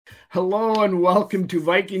Hello and welcome to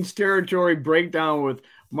Vikings Territory Breakdown with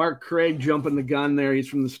Mark Craig jumping the gun there. He's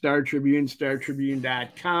from the Star Tribune,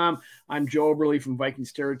 StarTribune.com. I'm Joe Oberle from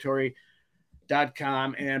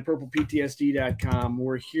VikingsTerritory.com and PurplePTSD.com.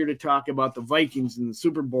 We're here to talk about the Vikings and the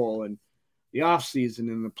Super Bowl and the offseason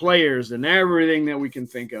and the players and everything that we can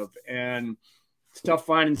think of. And it's tough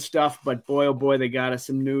finding stuff, but boy, oh boy, they got us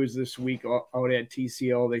some news this week out at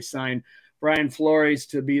TCO. They signed Brian Flores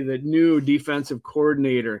to be the new defensive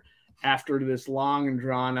coordinator after this long and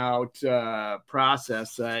drawn out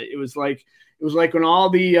process. It was like when all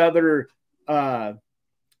the other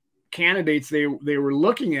candidates they were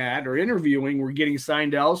looking at or interviewing were getting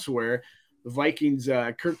signed elsewhere. The Vikings,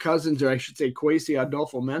 Kirk Cousins, or I should say Kwesi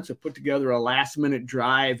Adolfo-Mensah, put together a last-minute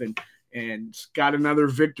drive and got another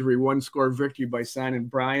victory, one-score victory by signing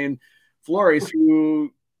Brian Flores,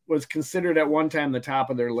 who was considered at one time the top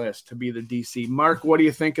of their list to be the DC. Mark, what do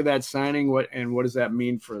you think of that signing? What does that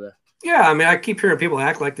mean for the? Yeah, I mean, I keep hearing people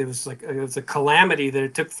act like it was a calamity that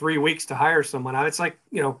it took 3 weeks to hire someone. It's like,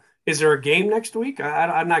 is there a game next week?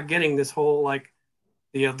 I'm not getting this whole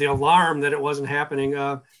the alarm that it wasn't happening.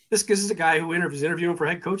 This is a guy who is interviewing for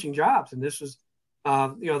head coaching jobs, and this was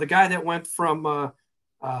the guy that went from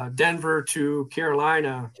Denver to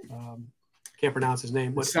Carolina. Can't pronounce his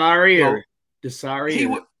name, but Desari.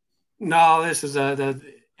 No, this is the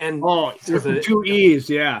end. Oh, there's the 2 E's.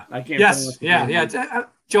 Yeah, I can't. Yes, yeah.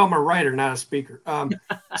 Joe, I'm a writer, not a speaker.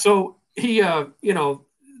 So he, he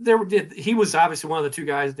was obviously one of the 2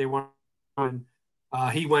 guys that they wanted.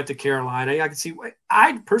 He went to Carolina. I could see.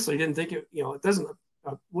 I personally didn't think it. It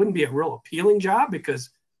wouldn't be a real appealing job because,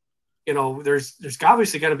 there's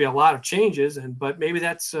obviously going to be a lot of changes, but maybe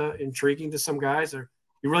that's intriguing to some guys, or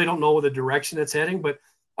you really don't know the direction it's heading. But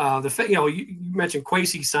you mentioned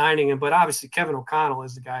Kwesi signing, but obviously Kevin O'Connell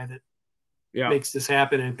is the guy that makes this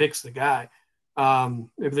happen and picks the guy.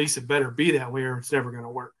 At least it better be that way, or it's never going to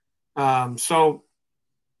work.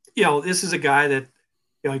 This is a guy that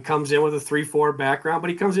he comes in with a 3-4 background, but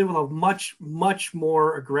he comes in with a much, much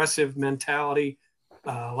more aggressive mentality,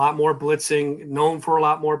 a lot more blitzing, known for a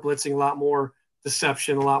lot more blitzing, a lot more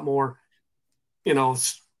deception, a lot more, if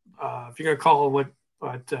you're going to call it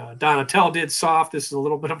what Donatell did soft, this is a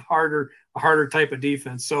little bit of a harder type of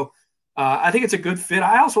defense. So I think it's a good fit.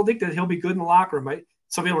 I also think that he'll be good in the locker room.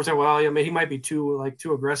 Some people are saying, well, he might be too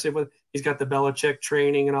aggressive with. He's got the Belichick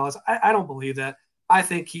training and all this. I don't believe that. I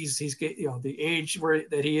think he's the age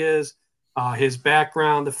that he is, his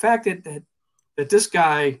background, the fact that this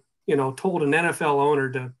guy told an NFL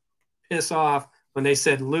owner to piss off when they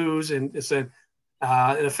said lose, and it said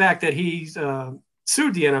the fact that he's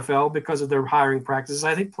sued the NFL because of their hiring practices.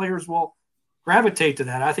 I think players will gravitate to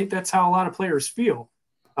that. I think that's how a lot of players feel.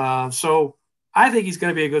 So I think he's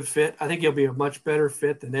going to be a good fit. I think he'll be a much better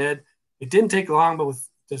fit than Ed. It didn't take long, but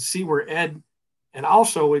to see where Ed and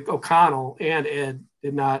also with O'Connell and Ed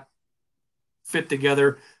did not fit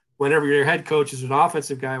together. Whenever your head coach is an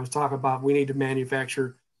offensive guy, was talking about we need to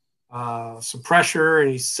manufacture some pressure, and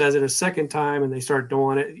he says it a second time, and they start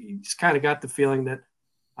doing it. You just kind of got the feeling that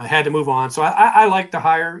I had to move on. So I like to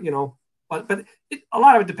hire, but a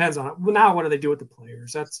lot of it depends on it. Now, what do they do with the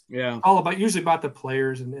players? That's usually about the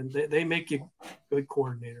players, and they make you a good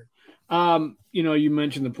coordinator. You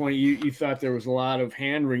mentioned the point you thought there was a lot of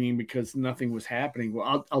hand wringing because nothing was happening.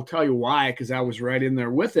 Well, I'll tell you why, because I was right in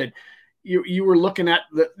there with it. You were looking at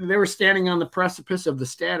they were standing on the precipice of the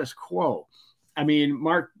status quo. I mean,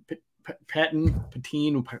 Mark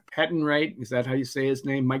Pettine, right? Is that how you say his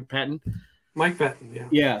name? Mike Pettine? Mike Pettine, yeah.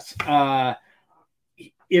 Yes.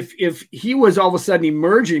 If he was all of a sudden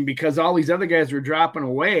emerging because all these other guys were dropping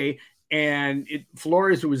away, and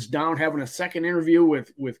Flores was down having a second interview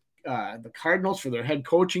with the Cardinals for their head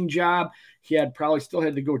coaching job. He probably still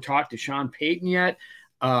had to go talk to Sean Payton yet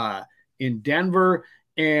in Denver,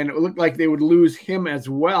 and it looked like they would lose him as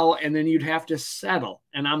well, and then you'd have to settle.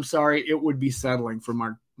 And I'm sorry, it would be settling for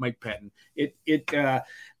Mike Pettine.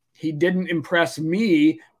 He didn't impress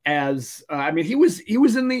me as he was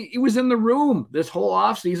in the room this whole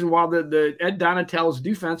offseason while the Ed Donatell's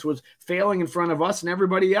defense was failing in front of us and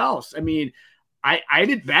everybody else. I mean, I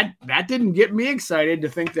did that didn't get me excited to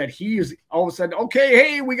think that he's all of a sudden, okay,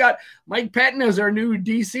 hey, we got Mike Pettine as our new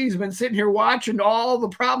DC. He's been sitting here watching all the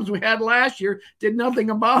problems we had last year, did nothing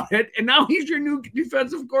about it, and now he's your new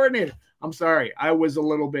defensive coordinator. I'm sorry, I was a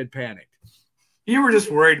little bit panicked. You were just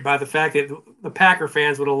worried by the fact that the Packer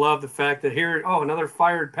fans would have loved the fact that another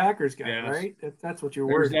fired Packers guy, yes. Right? That's what you're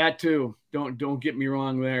worried. There's that too. Don't get me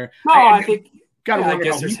wrong there. No, I think. I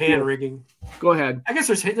guess there's hand wringing. Go ahead. I guess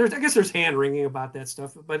there's hand wringing about that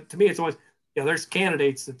stuff. But to me, it's always there's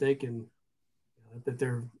candidates that they can that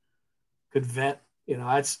they're could vet.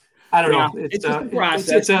 It's I don't Yeah, know. it's just a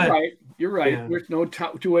process. You're right. You're right. Yeah. There's no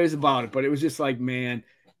two ways about it. But it was just like, man,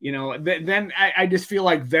 then I just feel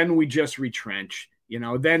like then we just retrench.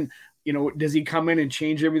 Then does he come in and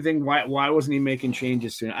change everything? Why wasn't he making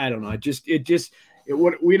changes soon? I don't know.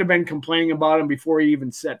 We'd have been complaining about him before he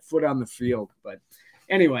even set foot on the field. But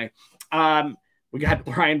anyway, we got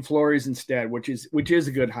Brian Flores instead, which is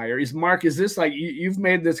a good hire. Is this like you've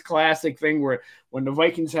made this classic thing where when the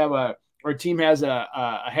Vikings have or team has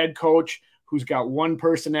a head coach who's got one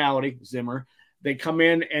personality, Zimmer, they come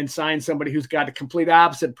in and sign somebody who's got a complete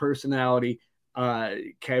opposite personality,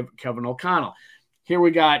 Kevin O'Connell. Here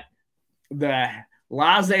we got the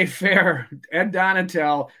laissez-faire Ed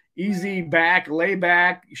Donatel, easy back, lay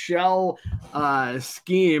back, shell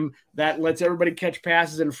scheme that lets everybody catch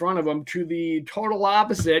passes in front of them, to the total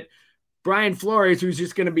opposite, Brian Flores, who's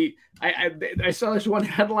just going to be – I saw this one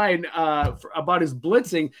headline about his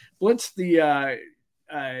blitzing. Blitzed the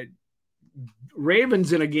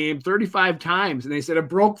Ravens in a game 35 times, and they said it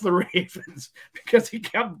broke the Ravens because he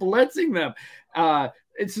kept blitzing them.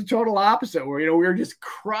 It's the total opposite where, we were just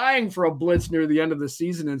crying for a blitz near the end of the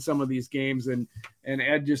season in some of these games, and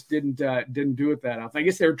Ed just didn't do it that often. I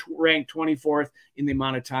guess they're ranked 24th in the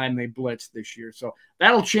amount of time they blitzed this year. So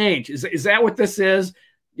that'll change. Is that what this is?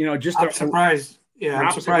 I'm surprised. Yeah,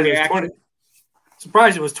 I'm surprised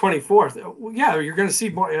it was 24th. Well, yeah, you're going to see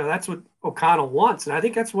more. That's what O'Connell wants, and I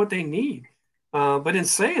think that's what they need. But in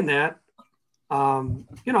saying that,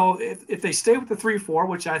 if they stay with the 3-4,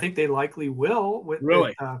 which I think they likely will,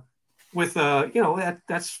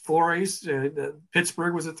 that's Flores.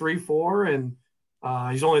 Pittsburgh was a 3-4, and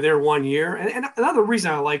he's only there 1 year. And another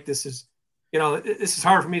reason I like this is, this is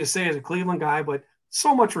hard for me to say as a Cleveland guy, but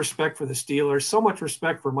so much respect for the Steelers, so much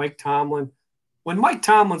respect for Mike Tomlin. When Mike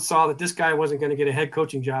Tomlin saw that this guy wasn't going to get a head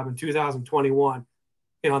coaching job in 2021,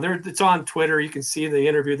 it's on Twitter. You can see the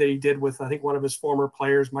interview that he did with, I think, one of his former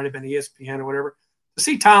players, might have been ESPN or whatever. To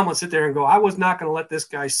see Tomlin sit there and go, I was not going to let this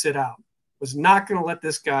guy sit out. Was not going to let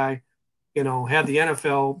this guy, have the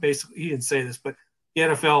NFL, basically, he didn't say this, but the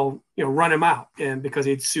NFL, run him out, and because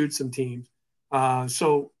he'd sued some teams. And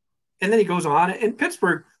then he goes on. And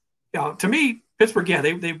Pittsburgh, to me, Pittsburgh, yeah,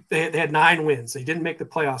 they had 9 wins. They didn't make the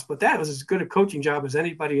playoffs, but that was as good a coaching job as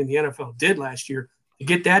anybody in the NFL did last year to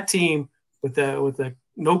get that team with a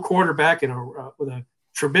no quarterback and with a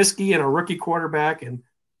Trubisky and a rookie quarterback and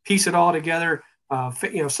piece it all together.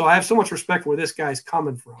 So I have so much respect for where this guy's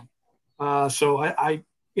coming from. So I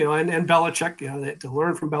and Belichick, to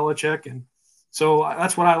learn from Belichick, and so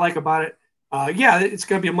that's what I like about it. It's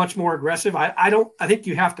going to be much more aggressive. I think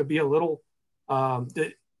you have to be a little.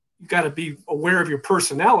 You got to be aware of your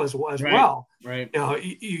personnel as well. Right.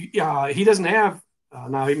 He doesn't have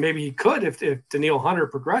now. Maybe he could if Danielle Hunter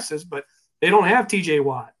progresses, but they don't have T.J.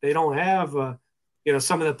 Watt. They don't have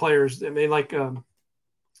some of the players. I mean,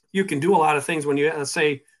 you can do a lot of things when you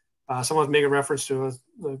say someone's making reference to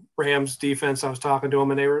the Rams defense. I was talking to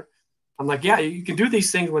them, and I'm like, yeah, you can do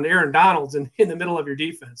these things when Aaron Donald's in the middle of your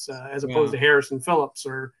defense, as opposed to Harrison Phillips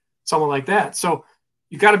or someone like that. So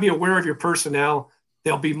you got to be aware of your personnel.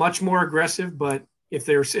 They'll be much more aggressive, but if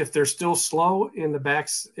they're still slow in the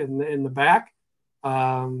backs in the back,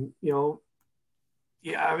 I mean,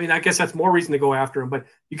 I guess that's more reason to go after them. But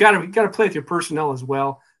you got to play with your personnel as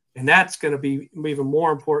well, and that's going to be even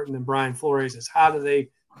more important than Brian Flores. Is how do they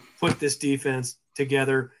put this defense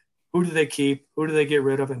together? Who do they keep? Who do they get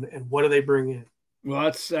rid of? And what do they bring in? Well,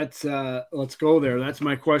 let's go there. That's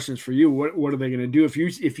my questions for you. What are they going to do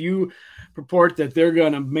if you purport that they're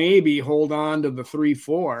going to maybe hold on to the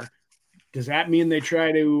 3-4? Does that mean they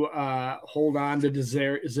try to hold on to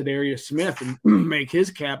Zadarius Smith and make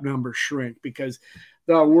his cap number shrink? Because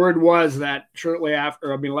the word was that shortly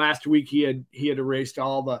after, last week he had erased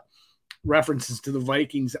all the references to the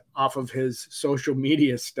Vikings off of his social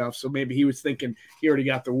media stuff. So maybe he was thinking he already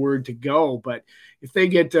got the word to go. But if they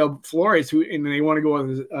get Flores, and they want to go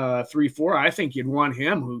with 3-4, I think you'd want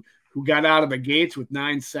him, who got out of the gates with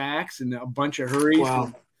 9 sacks and a bunch of hurries.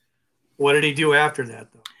 Wow. What did he do after that,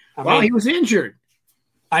 though? He was injured.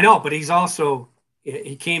 I know, but he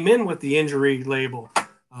came in with the injury label.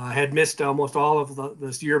 Had missed almost all of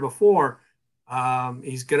this year before.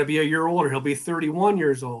 He's going to be a year older. He'll be 31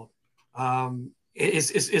 years old.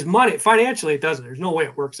 Is money financially? It doesn't. There's no way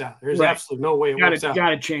it works out. There's absolutely no way it works out. Got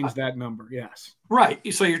to change that number. Yes.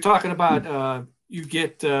 Right. So you're talking about you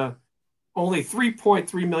get only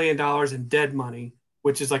 $3.3 million in dead money,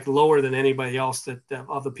 which is like lower than anybody else that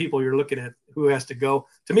of the people you're looking at who has to go.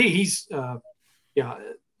 To me, he's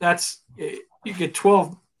that's you get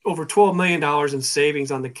over $12 million in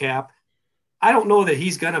savings on the cap. I don't know that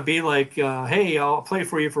he's going to be like, hey, I'll play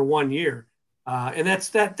for you for 1 year. And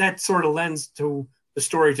that sort of lends to the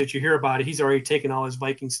stories that you hear about it. He's already taken all his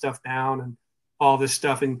Viking stuff down and all this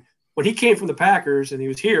stuff. And when he came from the Packers and he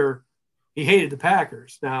was here, he hated the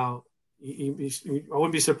Packers. Now, I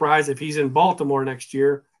wouldn't be surprised if he's in Baltimore next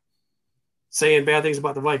year saying bad things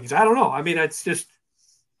about the Vikings. I don't know. I mean, it's just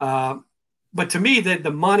but to me,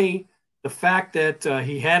 the money, the fact that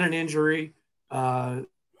he had an injury right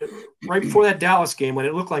before that Dallas game, when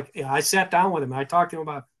it looked like, I sat down with him and I talked to him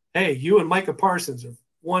about, hey, you and Micah Parsons are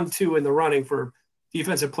 1-2 in the running for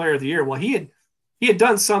Defensive Player of the Year. Well, he had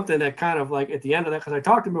done something that kind of like at the end of that, because I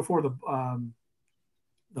talked to him before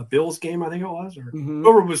the Bills game, I think it was, or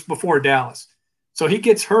whoever was before Dallas. So he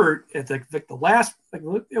gets hurt at the last, like,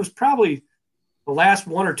 it was probably the last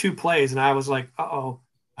 1 or 2 plays, and I was like, uh-oh,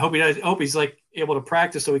 I hope he's like able to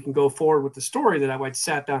practice so he can go forward with the story that I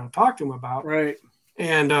sat down and talked to him about. Right.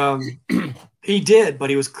 And he did, but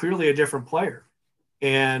he was clearly a different player.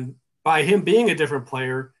 And by him being a different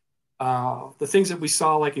player, the things that we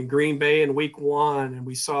saw like in Green Bay in week 1, and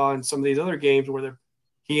we saw in some of these other games where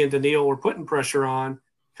he and Daniil were putting pressure on,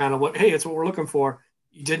 kind of hey, it's what we're looking for.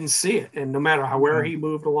 You didn't see it. And no matter where he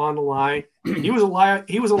moved along the line, he was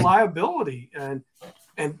a liability.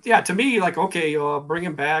 And yeah, to me, like, okay, bring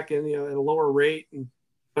him back and at a lower rate.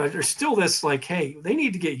 But there's still this like, hey, they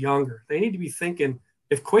need to get younger. They need to be thinking,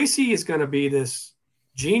 if Kwesi is going to be this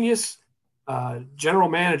genius general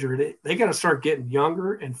manager, they got to start getting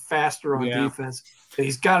younger and faster on defense. And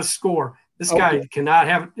he's got to score. This guy cannot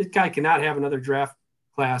have another draft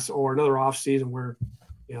class or another offseason where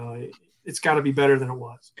it's got to be better than it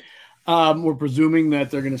was. We're presuming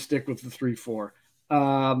that they're going to stick with the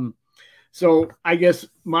 3-4. So I guess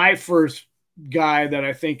my first guy that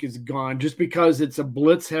I think is gone, just because it's a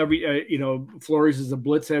blitz heavy, Flores is a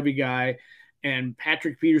blitz heavy guy, and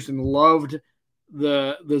Patrick Peterson loved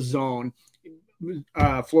the zone.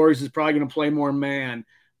 Flores is probably going to play more man.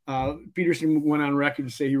 Peterson went on record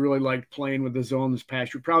to say he really liked playing with the zone this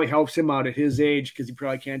past year. Probably helps him out at his age because he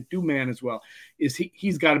probably can't do man as well.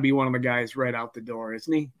 He's got to be one of the guys right out the door,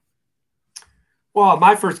 isn't he? Well,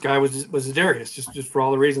 my first guy was Darius, just for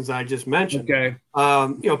all the reasons I just mentioned. Okay.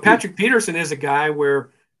 Patrick Peterson is a guy where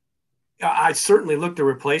I certainly look to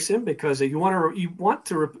replace him, because you want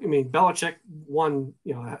to. I mean, Belichick won.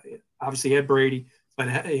 Obviously had Brady, but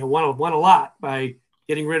won a lot by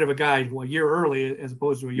getting rid of a guy a year early as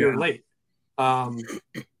opposed to a year late.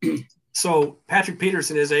 So Patrick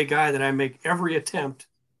Peterson is a guy that I make every attempt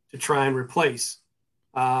to try and replace.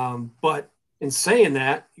 But in saying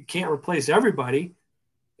that, you can't replace everybody,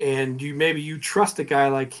 and you trust a guy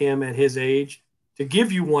like him at his age to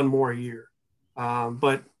give you one more year.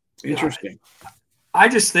 But interesting. I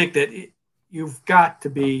just think that you've got to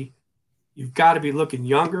be looking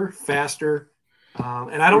younger, faster,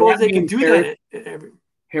 and I don't know if they can do that.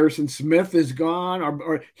 Harrison Smith is gone,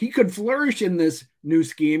 or he could flourish in this new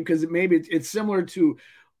scheme because maybe it's similar to,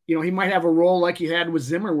 he might have a role like he had with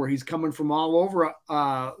Zimmer, where he's coming from all over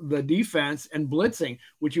the defense and blitzing,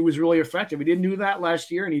 which he was really effective. He didn't do that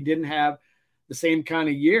last year, and he didn't have the same kind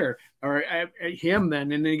of year, or him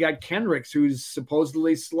then. And then you got Kendricks, who's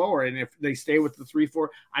supposedly slower. And if they stay with the 3-4,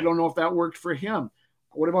 I don't know if that worked for him.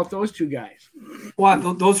 What about those two guys?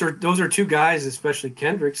 Well, those are two guys, especially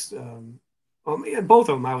Kendricks. Both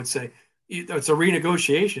of them, I would say. It's a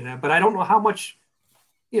renegotiation, but I don't know how much,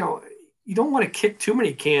 you don't want to kick too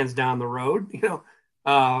many cans down the road,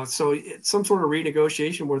 so it's some sort of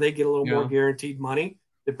renegotiation where they get a little more guaranteed money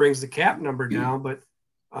that brings the cap number down. But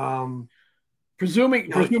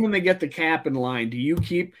presuming they get the cap in line, do you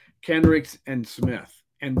keep Kendricks and Smith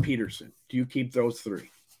and Peterson? Do you keep those 3?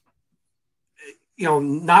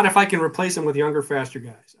 Not if I can replace them with younger, faster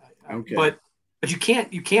guys. Okay. But you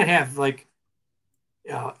can't have like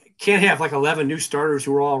 11 new starters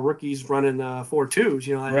who are all rookies running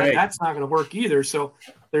 4-2s. Right. That's not going to work either. So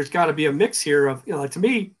there's got to be a mix here of, to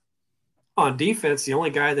me, on defense, the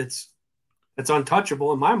only guy that's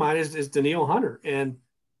untouchable in my mind is Daniil Hunter. And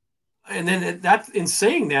then in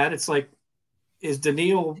saying that, it's like, is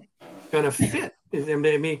Daniil going to fit? I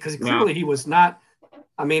mean, because clearly he was not.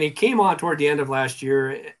 I mean, he came on toward the end of last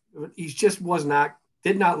year. He just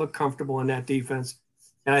did not look comfortable in that defense.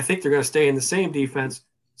 And I think they're going to stay in the same defense.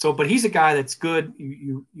 So, but he's a guy that's good.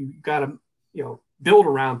 You got to, build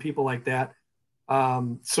around people like that.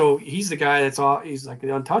 So he's the guy he's like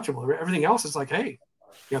the untouchable. Everything else is like, hey,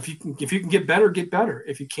 if you can get better, get better.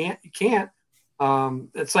 If you can't, you can't.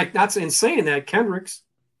 It's like, that's insane that Kendricks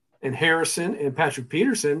and Harrison and Patrick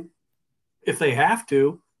Peterson, if they have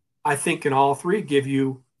to, I think can all 3 give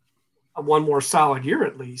you one more solid year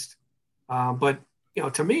at least. But,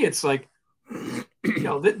 to me, it's like,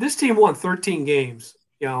 this team won 13 games,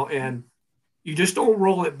 and you just don't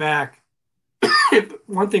roll it back.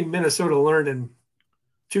 One thing Minnesota learned in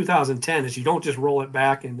 2010 is you don't just roll it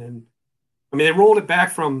back and then, I mean, they rolled it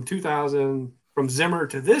back from 2000 from Zimmer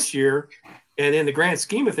to this year, and in the grand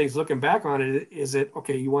scheme of things, looking back on it, is it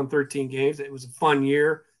okay? You won 13 games. It was a fun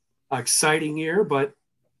year, exciting year, but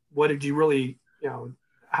what did you really,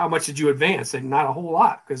 how much did you advance? And not a whole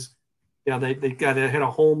lot, because they had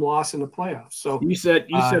a home loss in the playoffs. So you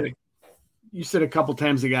said a couple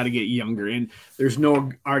times they got to get younger, and there's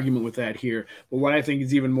no argument with that here. But what I think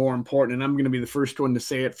is even more important, and I'm going to be the first one to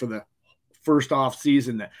say it for the first off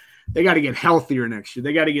season, that they got to get healthier next year.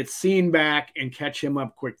 They got to get Cine back and catch him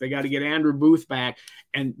up quick. They got to get Andrew Booth back,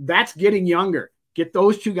 and that's getting younger. Get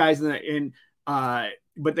those two guys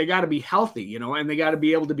but they got to be healthy, and they got to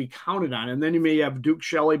be able to be counted on. And then you may have Duke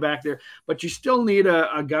Shelley back there, but you still need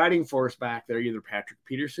a guiding force back there, either Patrick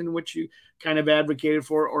Peterson, which you kind of advocated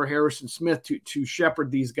for, or Harrison Smith to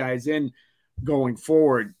shepherd these guys in going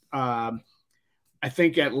forward. I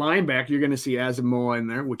think at linebacker, you're going to see Asamoah in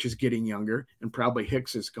there, which is getting younger, and probably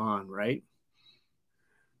Hicks is gone, right?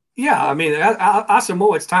 Yeah, I mean,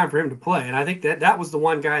 Asamoah, it's time for him to play. And I think that was the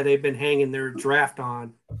one guy they've been hanging their draft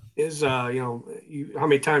on is, how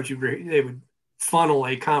many times they would funnel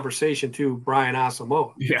a conversation to Brian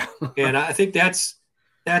Asamoah. Yeah. And I think that's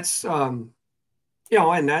and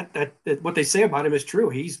that what they say about him is true.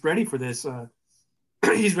 He's ready for this.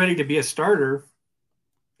 He's ready to be a starter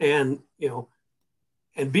and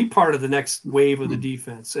be part of the next wave of the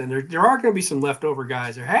defense. And there are going to be some leftover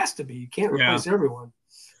guys. There has to be. You can't replace everyone.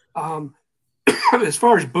 As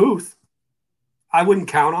far as Booth, I wouldn't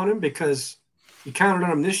count on him because you counted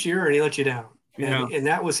on him this year and he let you down. Yeah. And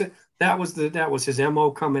that was his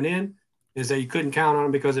MO coming in, is that you couldn't count on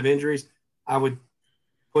him because of injuries. I would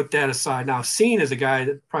put that aside. Now, Cine is a guy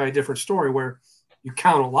that probably a different story where you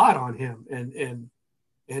count a lot on him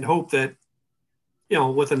and hope that,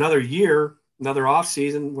 with another year, another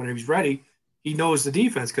offseason, when he's ready, he knows the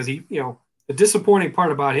defense, because the disappointing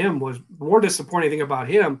part about him was more disappointing thing about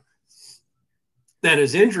him than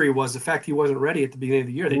his injury was the fact he wasn't ready at the beginning of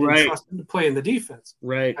the year. They didn't trust him to play in the defense.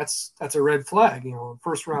 Right. That's a red flag.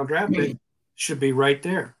 First round draft pick should be right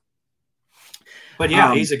there. But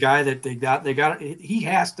yeah, he's a guy that they got. He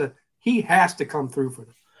has to come through for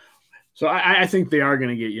them. So I think they are going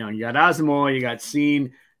to get young. You got Asamoah, you got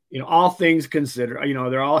Cine. All things considered,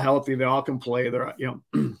 they're all healthy. They all can play. They're,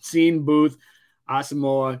 Cine, Booth,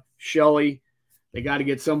 Asamoah, Shelley. They got to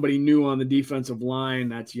get somebody new on the defensive line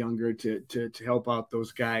that's younger to help out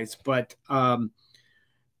those guys. But do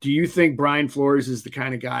you think Brian Flores is the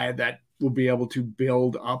kind of guy that will be able to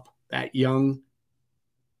build up that young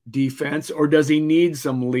defense, or does he need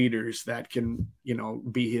some leaders that can,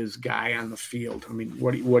 be his guy on the field? I mean,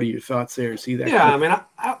 what are your thoughts there? See that? Yeah, I mean,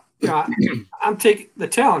 I'm taking the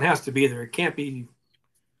talent has to be there. It can't be,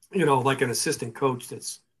 like an assistant coach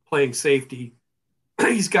that's playing safety.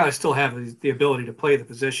 He's got to still have the ability to play the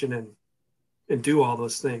position and do all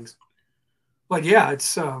those things. But yeah,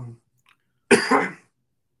 it's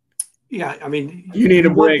yeah. I mean, you need a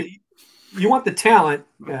break. You want the talent.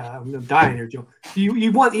 I'm dying here, Joe. You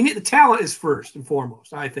need the talent is first and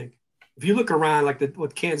foremost. I think if you look around, like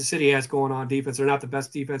what Kansas City has going on defense, they're not the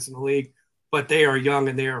best defense in the league, but they are young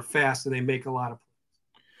and they are fast and they make a lot of.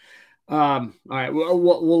 All right,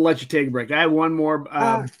 we'll let you take a break. I have one more,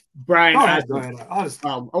 Brian. Go ahead.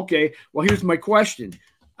 Okay. Well, here's my question.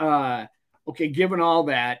 Okay, given all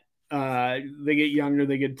that, they get younger,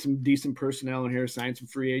 they get some decent personnel in here, sign some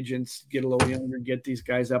free agents, get a little younger, get these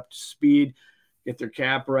guys up to speed, get their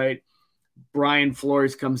cap right. Brian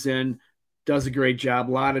Flores comes in, does a great job,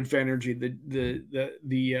 a lot of energy.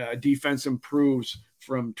 The defense improves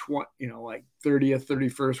from 30th,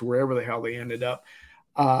 31st, wherever the hell they ended up.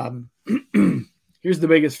 Here's the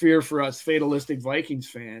biggest fear for us fatalistic Vikings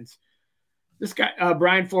fans. This guy,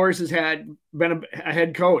 Brian Flores, has been a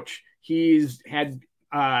head coach. He's had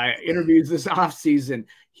interviews this offseason.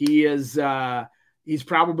 He's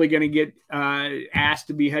probably going to get asked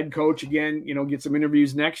to be head coach again, get some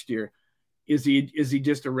interviews next year. Is he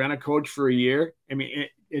just a rent-a-coach for a year? I mean,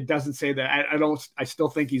 it doesn't say that. I still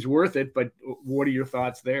think he's worth it, but what are your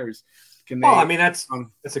thoughts there? I mean, that's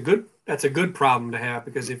a good problem to have,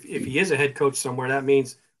 because if he is a head coach somewhere, that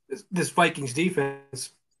means this Vikings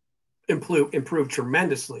defense improved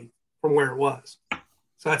tremendously from where it was.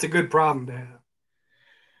 So that's a good problem to have.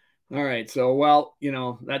 All right. So,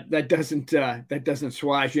 that doesn't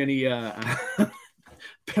swash any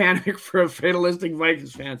panic for fatalistic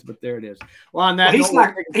Vikings fans, but there it is. Well, on that, he's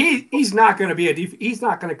not going to be he's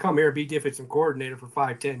not going to come here and be defensive coordinator for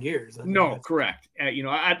 5-10 years. No, correct.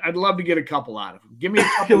 I'd love to get a couple out of him. Give me a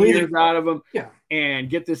couple years out of him, and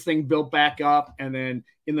get this thing built back up. And then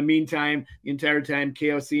in the meantime, the entire time,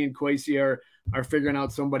 KOC and Kwesi are figuring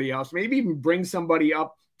out somebody else. Maybe even bring somebody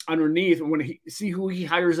up underneath, and when see who he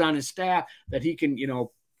hires on his staff that he can,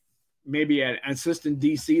 maybe an assistant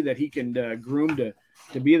DC that he can groom to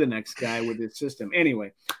be the next guy with his system.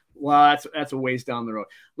 Anyway, well, that's a ways down the road.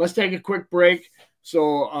 Let's take a quick break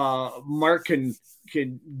so Mark can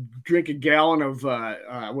drink a gallon of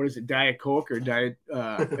what is it, Diet Coke or Diet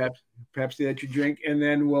Pepsi that you drink, and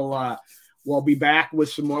then we'll be back with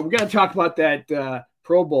some more. We're going to talk about that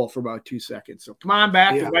Pro Bowl for about 2 seconds. So come on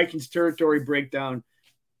back to Vikings Territory Breakdown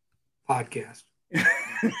podcast.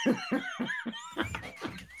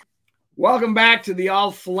 Welcome back to the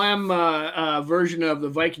all phlegm version of the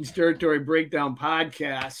Vikings Territory Breakdown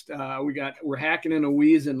podcast. We're hacking and a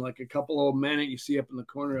wheezing like a couple old men that you see up in the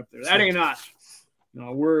corner up there. That ain't us.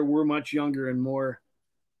 No, we're much younger and more.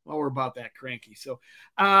 Well, we're about that cranky. So,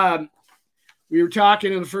 we were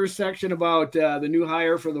talking in the first section about the new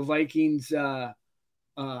hire for the Vikings,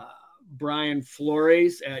 Brian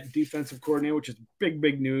Flores at defensive coordinator, which is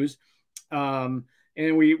big news.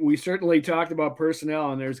 And we certainly talked about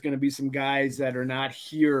personnel, and there's going to be some guys that are not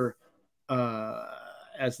here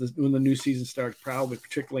when the new season starts, probably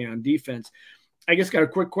particularly on defense. I guess got a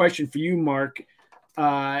quick question for you, Mark.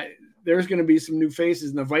 There's going to be some new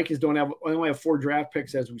faces, and the Vikings only have 4 draft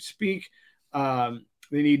picks as we speak. They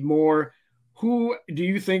need more. Who do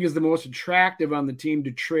you think is the most attractive on the team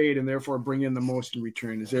to trade and therefore bring in the most in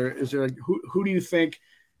return? Is there who do you think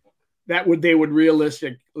that they would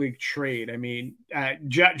realistically trade? I mean,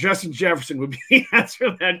 Justin Jefferson would be the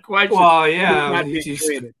answer to that question. Well, yeah,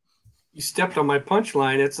 you stepped on my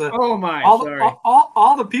punchline. It's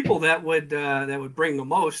all the people that would bring the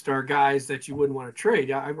most are guys that you wouldn't want to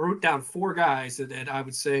trade. I wrote down 4 guys that I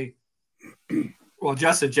would say. Well,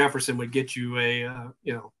 Justin Jefferson would get you a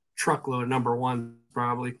truckload number 1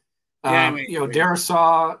 probably.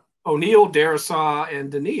 Darrisaw, O'Neal, Darrisaw,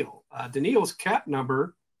 and Danielle. Danielle's cap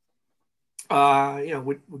number. I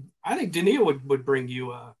think Danielle would bring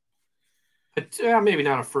you maybe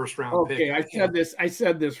not a first round pick. Okay, I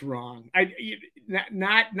said this wrong.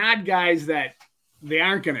 Not guys that they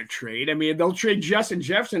aren't going to trade. I mean, they'll trade Justin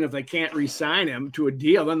Jefferson if they can't re-sign him to a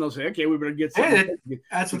deal. Then they'll say, okay, we better get something.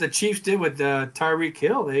 That's what the Chiefs did with Tyreek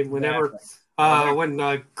Hill.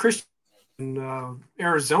 When Christian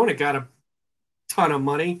Arizona got a ton of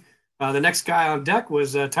money, the next guy on deck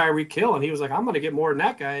was Tyreek Hill, and he was like, I'm going to get more than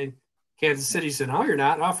that guy. Kansas City said, "No, you're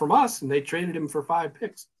not from us," and they traded him for 5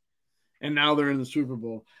 picks. And now they're in the Super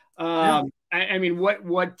Bowl. I mean, what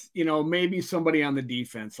maybe somebody on the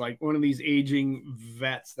defense, like one of these aging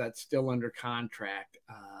vets that's still under contract.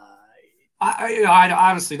 I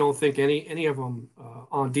honestly don't think any of them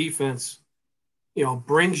on defense,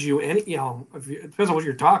 brings you any. It depends on what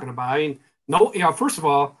you're talking about. I mean, no, first of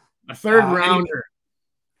all, a third rounder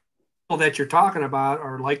that you're talking about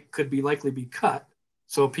could likely be cut.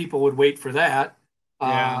 So people would wait for that.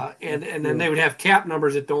 And then they would have cap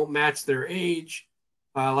numbers that don't match their age.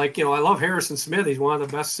 I love Harrison Smith. He's one of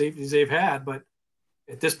the best safeties they've had, but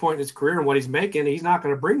at this point in his career and what he's making, he's not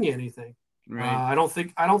going to bring you anything. Right. I don't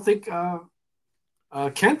think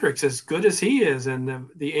Kendrick's as good as he is, and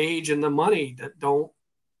the age and the money that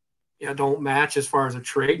don't match as far as a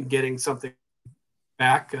trade and getting something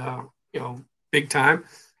back, big time.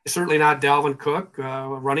 It's certainly not Dalvin Cook,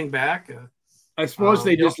 running back. I suppose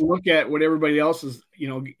they just look at what everybody else is,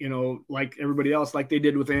 like everybody else, like they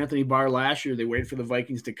did with Anthony Barr last year. They waited for the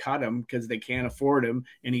Vikings to cut him because they can't afford him,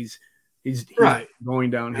 and he's right going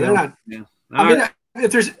downhill.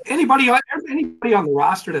 If there's anybody on the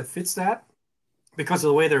roster that fits that, because of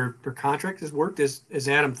the way their contract has worked, is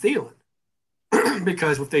Adam Thielen.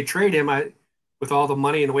 Because if they trade him, with all the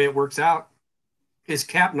money and the way it works out, his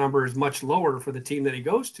cap number is much lower for the team that he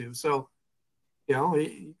goes to. So.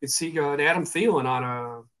 You could see Adam Thielen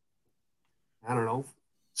on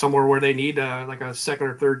somewhere where they need like a second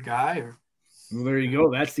or third guy. Well, there you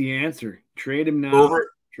go. That's the answer. Trade him now.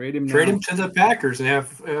 Trade him to the Packers and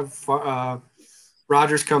have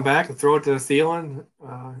Rodgers come back and throw it to Thielen.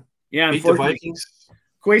 Beat the Vikings.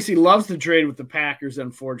 Kwesi loves to trade with the Packers.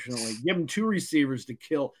 Unfortunately, give him 2 receivers to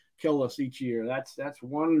kill us each year. That's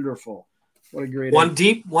wonderful. What a great one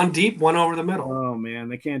deep, one over the middle. Oh man,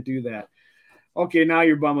 they can't do that. Okay, now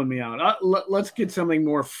you're bumming me out. Let's get something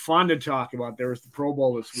more fun to talk about. There was the Pro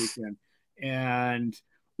Bowl this weekend, and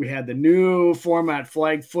we had the new format,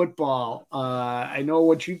 flag football. I know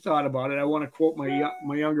what you thought about it. I want to quote my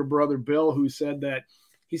younger brother, Bill, who said that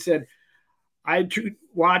he said, I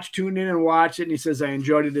tuned in and watched it. And he says, I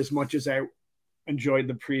enjoyed it as much as I enjoyed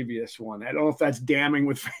the previous one. I don't know if that's damning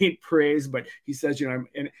with faint praise, but he says,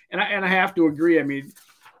 and I have to agree. I mean,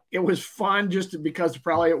 it was fun just because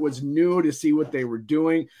probably it was new to see what they were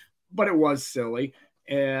doing, but it was silly.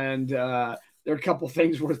 And there are a couple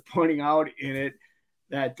things worth pointing out in it.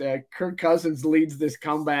 That Kirk Cousins leads this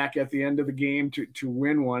comeback at the end of the game to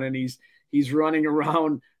win one, and he's running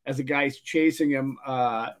around as the guy's chasing him,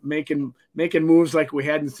 making moves like we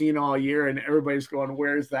hadn't seen all year, and everybody's going,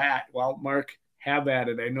 "Where's that?" Well, Mark, have at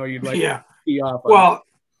it. I know you'd like to see off. Well,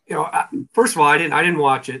 first of all, I didn't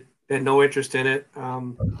watch it. Had no interest in it.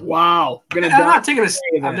 Wow, I'm not taking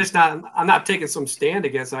I'm not taking some stand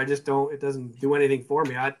against it. I just don't. It doesn't do anything for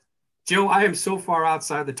me. Joe, I am so far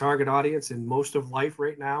outside the target audience in most of life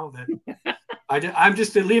right now that I'm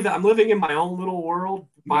just to leave that I'm living in my own little world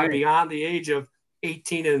beyond the age of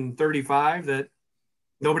 18 and 35 that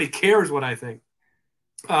nobody cares what I think.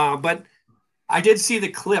 But I did see the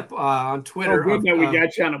clip on Twitter. Oh, good that we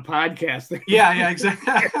got you on a podcast. Yeah,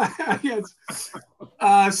 exactly. Yes.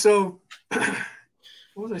 So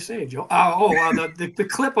what was I saying, Joe? The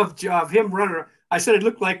clip of him running around. I said it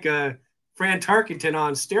looked like Fran Tarkenton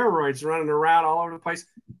on steroids running around all over the place.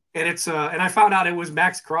 And it's and I found out it was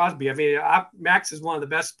Max Crosby. I mean, Max is one of the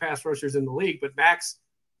best pass rushers in the league, but Max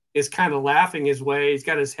is kind of laughing his way. He's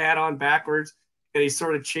got his hat on backwards, and he's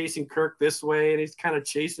sort of chasing Kirk this way, and he's kind of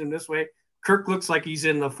chasing him this way. Kirk looks like he's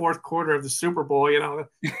in the fourth quarter of the Super Bowl.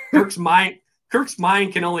 Kirk's mind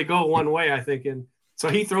can only go one way, I think. And so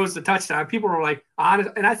he throws the touchdown. People are like, honest,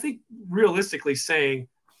 and I think realistically saying,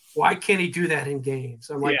 why can't he do that in games?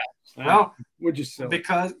 I'm like, well, we're just silly.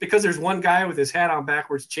 because there's one guy with his hat on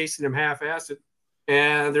backwards chasing him half-assed,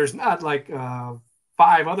 and there's not like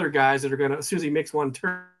 5 other guys that are going to, as soon as he makes one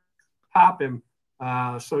turn, pop him.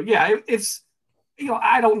 So yeah, it's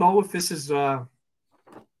I don't know if this is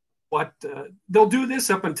what they'll do this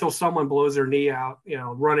up until someone blows their knee out,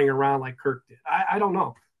 running around like Kirk did. I don't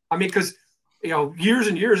know. I mean, because years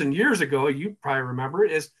and years and years ago, you probably remember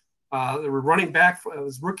it, is they were running back. It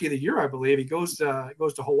was Rookie of the Year, I believe. He goes to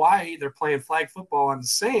Hawaii. They're playing flag football on the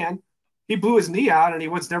sand. He blew his knee out, and he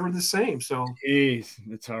was never the same. So, jeez,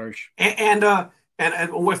 that's harsh. And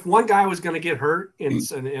if one guy was going to get hurt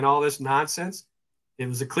in all this nonsense, it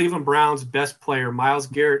was the Cleveland Browns' best player, Myles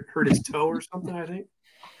Garrett, hurt his toe or something, I think.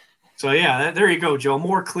 So yeah, there you go, Joe.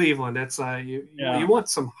 More Cleveland. That's you want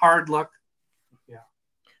some hard luck. Yeah,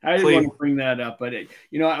 I didn't want to bring that up, but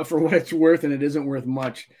for what it's worth, and it isn't worth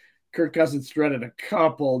much. Kirk Cousins threaded a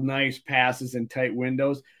couple nice passes in tight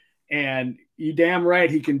windows, and you damn right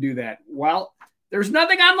he can do that. Well, there's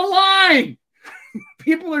nothing on the line.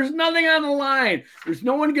 People, there's nothing on the line. There's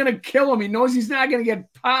no one going to kill him. He knows he's not going to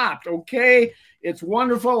get popped, okay? It's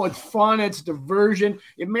wonderful. It's fun. It's diversion.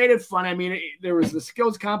 It made it fun. I mean, there was the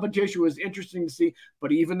skills competition was interesting to see,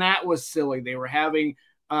 but even that was silly. They were having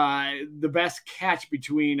the best catch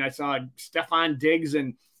between, I saw Stephon Diggs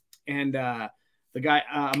and the guy,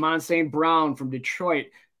 Amon St. Brown from Detroit,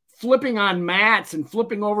 flipping on mats and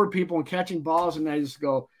flipping over people and catching balls. And I just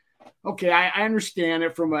go, okay, I understand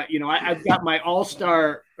it from I've got my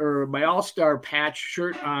all-star patch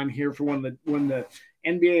shirt on here for when the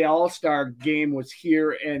NBA All-Star game was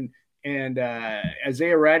here, and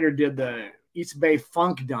Isaiah Ryder did the East Bay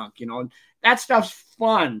Funk Dunk. That stuff's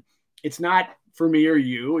fun. It's not for me or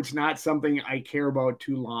you. It's not something I care about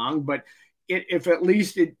too long, but if at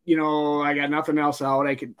least I got nothing else out,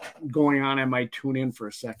 going on, I might tune in for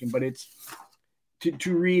a second. But it's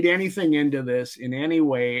to read anything into this in any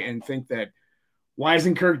way and think that, why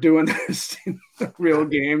isn't Kirk doing this in the real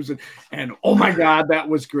games? And oh my God, that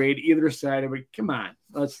was great. Either side of it. Come on,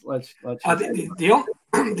 let's. The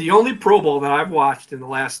only Pro Bowl that I've watched in the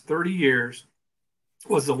last 30 years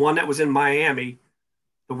was the one that was in Miami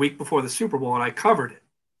the week before the Super Bowl, and I covered it.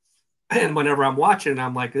 And whenever I'm watching it,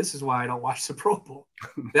 I'm like, this is why I don't watch the Pro Bowl.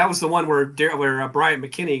 That was the one where Bryant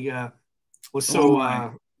McKinney was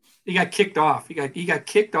so he got kicked off. He got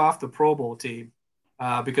kicked off the Pro Bowl team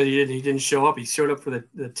because he didn't show up. He showed up for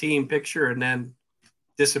the team picture and then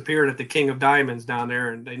disappeared at the King of Diamonds down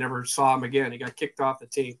there, and they never saw him again. He got kicked off the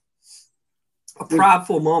team. A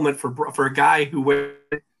proudful moment for a guy who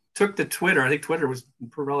took to Twitter. I think Twitter was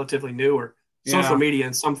relatively new, or social media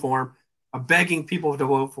in some form, begging people to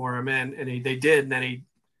vote for him, and they did, and then he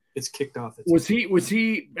gets kicked off. Was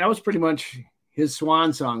he? That was pretty much his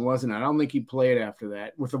swan song, wasn't it? I don't think he played after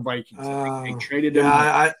that with the Vikings. They traded him.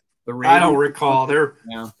 I don't recall. There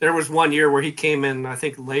was one year where he came in, I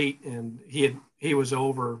think late, and he he was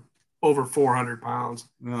over 400 pounds.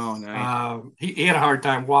 Oh, nice. He had a hard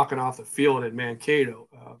time walking off the field at Mankato.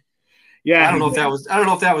 Yeah, I don't know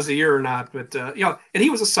if that was a year or not, but and he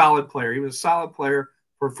was a solid player. He was a solid player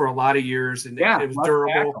for a lot of years, and yeah, it was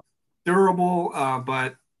durable.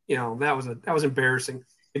 But that was embarrassing.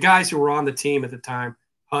 The guys who were on the team at the time,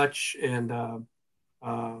 Hutch and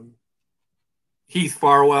Heath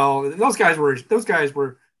Farwell, those guys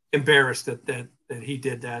were embarrassed that he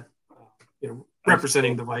did that,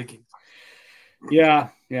 representing the Vikings. Yeah.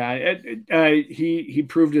 He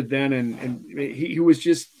proved it then, and he was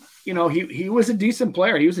just, he was a decent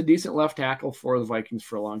player. He was a decent left tackle for the Vikings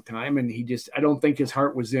for a long time, and I don't think his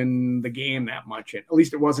heart was in the game that much. At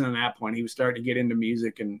least it wasn't at that point. He was starting to get into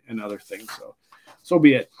music and other things. So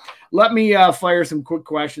be it. Let me fire some quick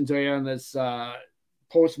questions at you on this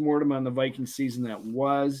post-mortem on the Vikings season that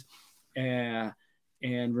was, and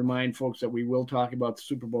remind folks that we will talk about the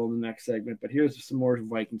Super Bowl in the next segment. But here's some more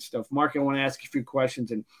Viking stuff. Mark, I want to ask you a few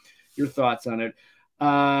questions and your thoughts on it.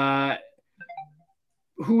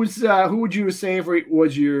 Who would you say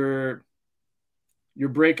was your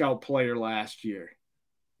breakout player last year?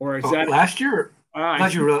 Or is that last year? I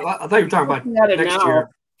thought you were talking about next year.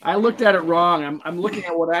 I looked at it wrong. I'm looking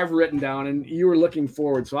at what I've written down, and you were looking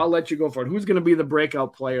forward. So I'll let you go for it. Who's going to be the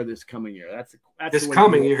breakout player this coming year? That's this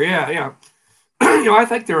coming year. Yeah. I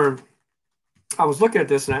think I was looking at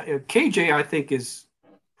this, and KJ, I think, is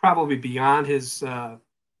probably beyond his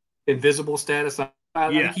invisible status. I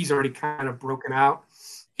think he's already kind of broken out.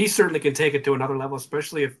 He certainly can take it to another level,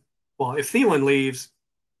 especially if Thielen leaves,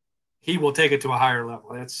 he will take it to a higher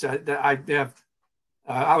level.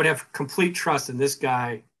 I would have complete trust in this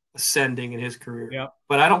guy ascending in his career. Yeah.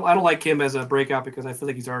 But I don't like him as a breakout because I feel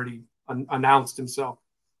like he's already announced himself.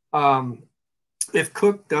 If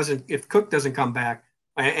Cook doesn't come back,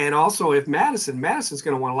 and also if Madison's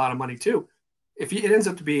going to want a lot of money too. If it ends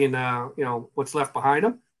up to being what's left behind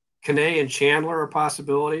him, Kane and Chandler are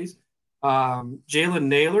possibilities. Jalen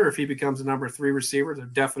Naylor, if he becomes the number 3 receiver, is a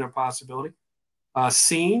definite possibility.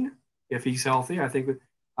 Scene, if he's healthy, I think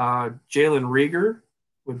Jalen Rieger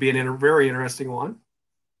would be a very interesting one.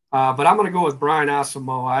 But I'm going to go with Brian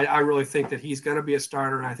Asamoah. I really think that he's going to be a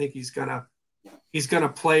starter, and I think he's going to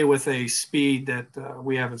play with a speed that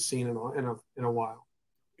we haven't seen in a while.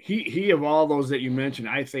 He of all those that you mentioned,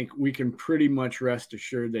 I think we can pretty much rest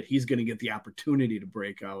assured that he's going to get the opportunity to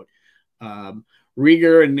break out.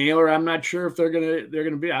 Rieger and Naylor, I'm not sure if they're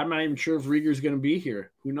gonna be. I'm not even sure if Rieger's going to be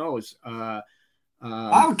here. Who knows? I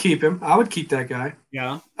would keep him. I would keep that guy.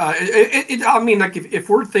 Yeah. I mean, like if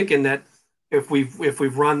we're thinking that if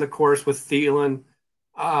we've run the course with Thielen,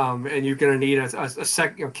 and you're going to need a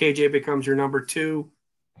second, KJ becomes your number 2.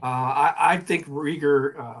 I think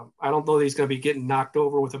Rieger. I don't know that he's going to be getting knocked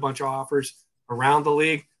over with a bunch of offers around the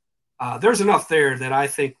league. There's enough there that I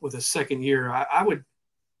think with a second year, I would.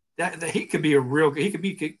 That he could be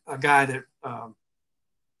a guy that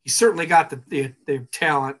he certainly got the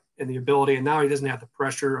talent and the ability, and now he doesn't have the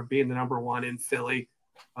pressure of being the number 1 in Philly.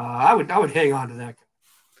 I would hang on to that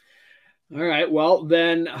guy. All right. Well,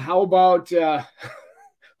 then how about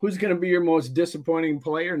who's going to be your most disappointing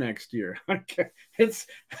player next year? I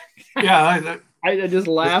just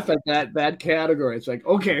laugh at that category. It's like,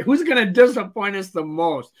 okay, who's going to disappoint us the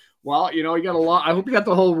most? Well, you got a lot. I hope you got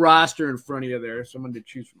the whole roster in front of you there, someone to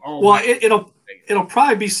choose from. It'll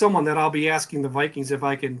probably be someone that I'll be asking the Vikings if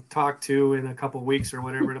I can talk to in a couple of weeks or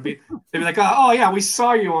whatever. They'll be like, oh yeah, we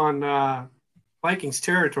saw you on Vikings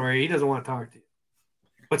territory. He doesn't want to talk to you.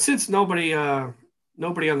 But since nobody in the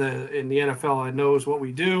NFL knows what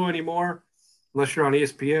we do anymore, unless you're on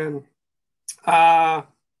ESPN,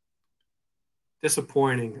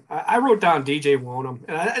 disappointing. I wrote down DJ Wonnum,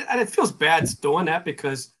 and it feels bad doing that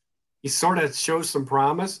because he sort of shows some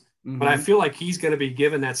promise, but I feel like he's going to be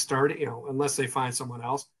given that starting, unless they find someone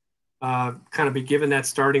else, kind of be given that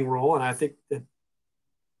starting role. And I think that,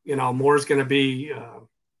 more is going to be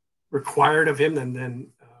required of him than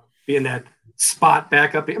being that spot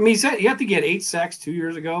backup. I mean, he had to get 8 sacks 2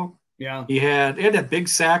 years ago. Yeah, he had that big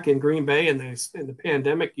sack in Green Bay in the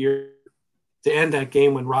pandemic year to end that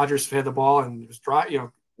game when Rodgers had the ball and was dry,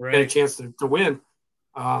 had a chance to win.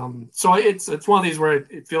 So it's one of these where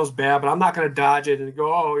it feels bad, but I'm not going to dodge it and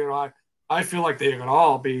go, I feel like they can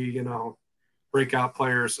all be, breakout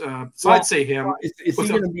players. I'd say him. Is he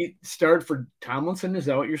going to start for Tomlinson? Is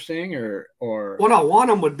that what you're saying, or? Well, no, one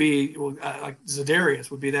of them would be like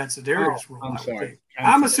Za'Darius would be that Za'Darius role. I'm sorry.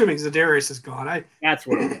 I'm assuming Za'Darius is gone. That's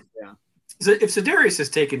what. Yeah. If Za'Darius has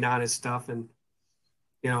taken down his stuff and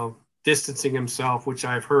distancing himself, which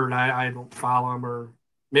I've heard, I don't follow him, or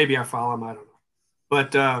maybe I follow him. I don't know.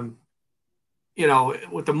 But you know,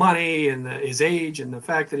 with the money and his age and the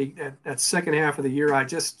fact that that second half of the year, I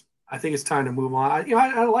think it's time to move on.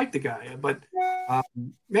 I like the guy, but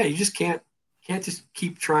man, you just can't just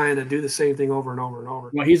keep trying to do the same thing over and over and over.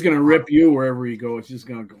 Well, he's going to rip you wherever he goes. He's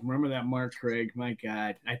going to go. Remember that Mark Craig? My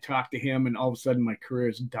God, I talked to him, and all of a sudden my career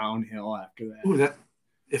is downhill after that. Ooh,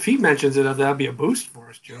 if he mentions it, that'd be a boost for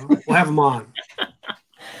us, Joe. We'll have him on.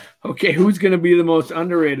 Okay, who's going to be the most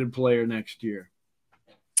underrated player next year?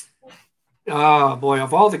 Oh boy,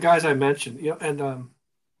 of all the guys I mentioned, and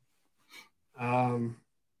I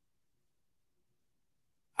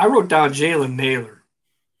wrote down Jalen Naylor.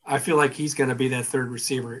 I feel like he's going to be that third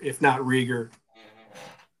receiver, if not Rieger.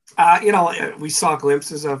 We saw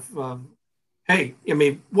glimpses of, hey, I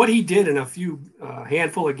mean, what he did in a few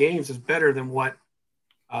handful of games is better than what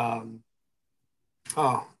Laquan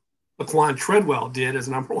Treadwell did as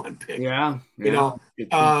number one pick. Yeah.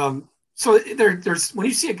 So there's when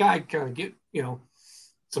you see a guy kind of get,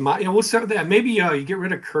 some, we'll start with that. Maybe you get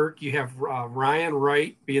rid of Kirk, you have Ryan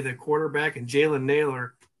Wright be the quarterback and Jalen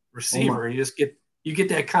Naylor receiver, and you get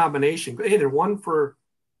that combination. Hey, they're one for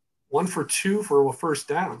two for a first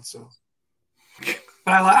down. So,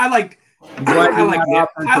 but I like.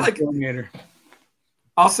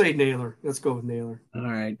 I'll say Naylor. Let's go with Naylor. All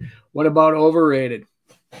right. What about overrated?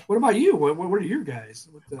 What about you? What are your guys?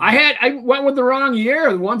 I went with the wrong year.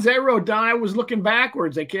 The ones I wrote down, I was looking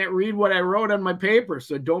backwards. I can't read what I wrote on my paper,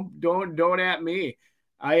 so don't at me.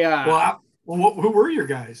 Who were your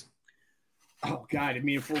guys? Oh God! I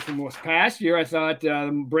mean, from this past year, I thought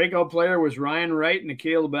the breakout player was Ryan Wright and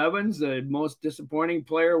Caleb Evans. The most disappointing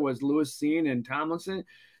player was Lewis Cine and Tomlinson.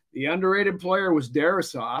 The underrated player was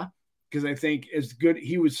Darisaw, because I think as good,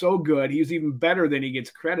 he was so good. He was even better than he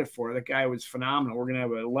gets credit for. That guy was phenomenal. We're going to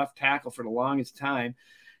have a left tackle for the longest time.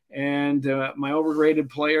 And my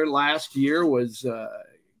overrated player last year was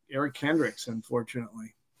Eric Kendricks,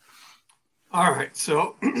 unfortunately. All right.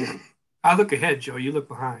 So I look ahead, Joe. You look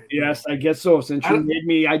behind. Yes, I guess so. Since you made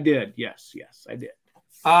me, I did. Yes, I did.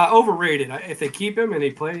 Overrated. If they keep him and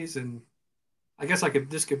he plays, and I guess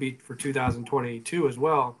this could be for 2022 as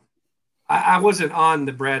well. I wasn't on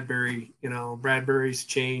the Bradbury. Bradbury's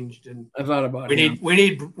changed, and I thought about we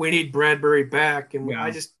need Bradbury back, and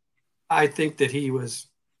I think that he was.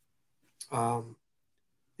 The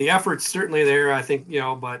effort's certainly there. I think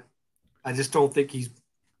but I just don't think he's.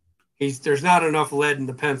 There's not enough lead in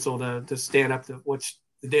the pencil to stand up to what's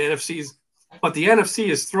the NFC's. But the NFC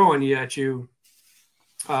is throwing at you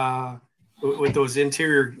with those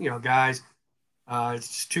interior guys. It's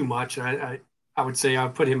just too much. I would say I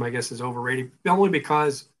would put him, I guess, as overrated, only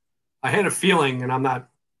because I had a feeling, and I'm not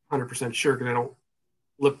 100% sure because I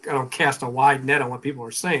don't cast a wide net on what people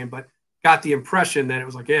are saying, but got the impression that it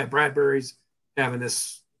was like, yeah, Bradbury's having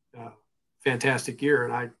this fantastic year,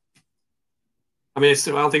 and I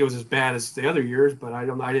don't think it was as bad as the other years, but I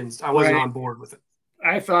wasn't on board with it.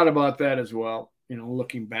 I thought about that as well,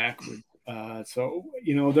 looking backward. So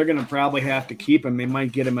they're going to probably have to keep him. They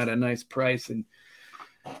might get him at a nice price, and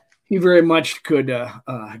he very much could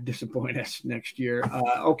disappoint us next year.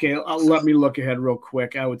 Okay, let me look ahead real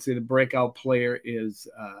quick. I would say the breakout player is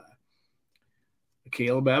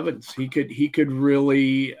Caleb Evans. He could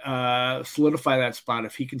really solidify that spot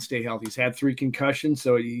if he can stay healthy. He's had 3 concussions,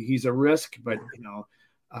 so he's a risk. But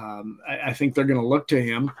I think they're going to look to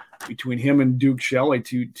him, between him and Duke Shelley,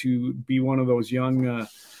 to be one of those young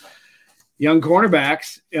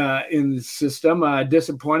cornerbacks in the system.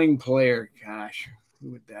 Disappointing player, gosh.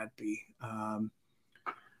 Who would that be?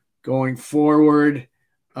 Going forward,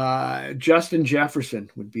 Justin Jefferson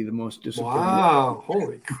would be the most disappointing. Wow,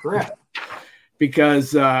 holy crap.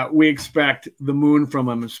 Because we expect the moon from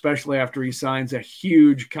him, especially after he signs a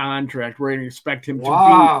huge contract. We're going to expect him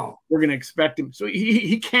we're going to expect him. So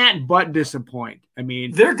he can't but disappoint. I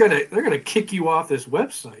mean, they're going to kick you off this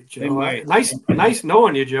website, Joe. They might. Nice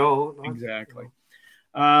knowing you, Joe. Exactly.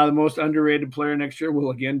 The most underrated player next year will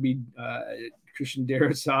again be Christian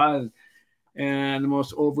Darisaw, and the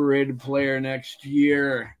most overrated player next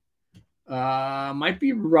year might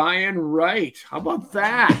be Ryan Wright. How about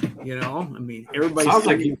that? Everybody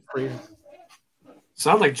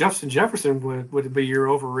sounds like Justin Jefferson would be your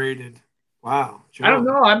overrated. Wow, Joe. I don't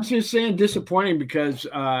know. I'm just saying disappointing because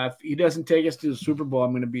if he doesn't take us to the Super Bowl,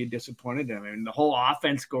 I'm going to be disappointed. I mean, the whole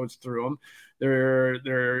offense goes through him. They're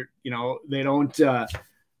they don't.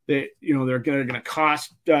 They're going to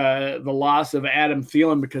cost the loss of Adam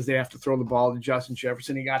Thielen because they have to throw the ball to Justin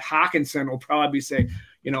Jefferson. You got Hawkinson will probably be saying,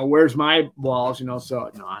 where's my balls?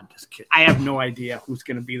 So no, I'm just kidding. I have no idea who's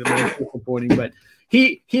going to be the most disappointing, but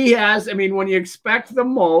he has. I mean, when you expect the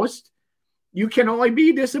most, you can only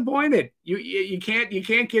be disappointed. You can't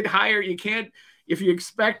get higher. You can't, if you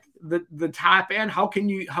expect the top end, how can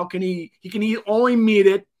he can only meet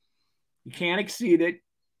it. You can't exceed it.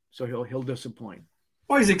 So he'll disappoint.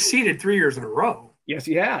 Well, he's exceeded 3 years in a row. Yes,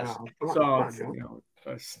 he has.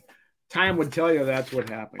 Time would tell you that's what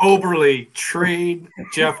happened. Oberle, trade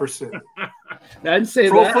Jefferson. I'd say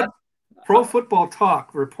that. Pro Football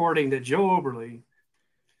Talk reporting that Joe Oberle,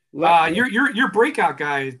 your breakout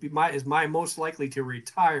guy is my most likely to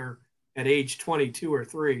retire at age 22 or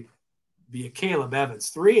 3. Be a Caleb Evans,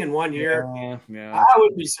 3 in 1 year. Yeah. I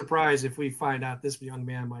would be surprised if we find out this young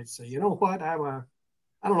man might say, you know what, I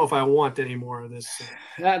don't know if I want any more of this.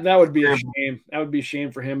 That would be a shame. That would be a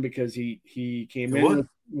shame for him because he came in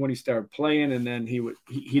when he started playing, and then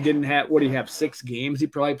he didn't have, what, he have 6 games he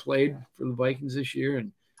probably played for the Vikings this year,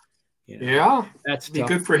 and that's be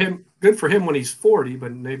good for him. Good for him when he's 40,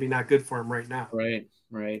 but maybe not good for him right now.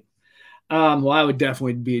 Right. Well, I would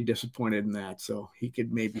definitely be disappointed in that, so he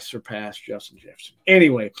could maybe surpass Justin Jefferson.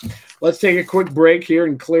 Anyway, let's take a quick break here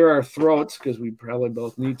and clear our throats because we probably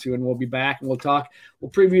both need to, and we'll be back and we'll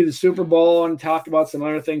preview the Super Bowl and talk about some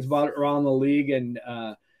other things about it around the league and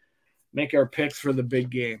make our picks for the big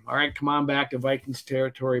game. All right, come on back to Vikings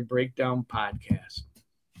Territory Breakdown Podcast.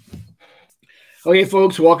 Okay,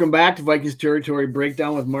 folks, welcome back to Vikings Territory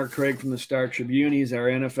Breakdown with Mark Craig from the Star Tribune. He's our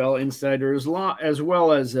NFL insider as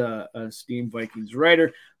well as a esteemed Vikings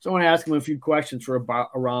writer. So I want to ask him a few questions for about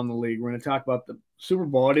around the league. We're going to talk about the Super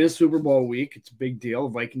Bowl. It is Super Bowl week. It's a big deal.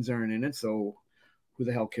 The Vikings aren't in it, so who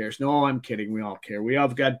the hell cares? No, I'm kidding. We all care. We all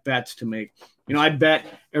have got bets to make. I bet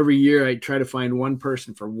every year I try to find one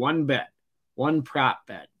person for one bet, one prop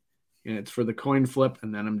bet, and it's for the coin flip,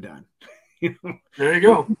 and then I'm done. There you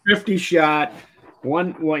go. 50 shot.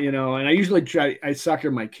 One, and I usually I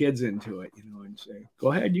sucker my kids into it, and say,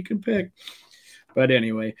 go ahead, you can pick. But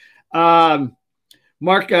anyway,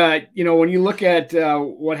 Mark, when you look at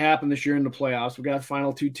what happened this year in the playoffs, we got the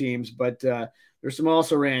final 2 teams, but there's some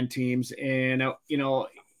also ran teams. And,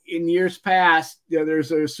 in years past,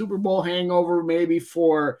 there's a Super Bowl hangover maybe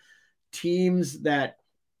for teams that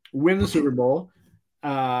win the Super Bowl.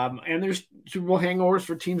 And there's Super Bowl hangovers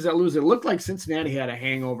for teams that lose. It looked like Cincinnati had a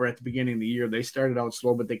hangover at the beginning of the year. They started out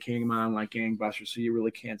slow, but they came on like gangbusters, so you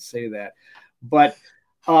really can't say that. But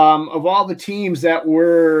of all the teams that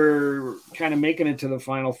were kind of making it to the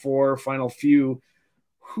Final Four, final few,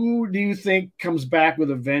 who do you think comes back with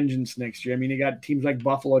a vengeance next year? I mean, you got teams like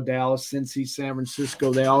Buffalo, Dallas, Cincy, San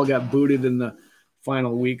Francisco. They all got booted in the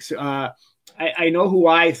final weeks. I know who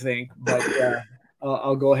I think, but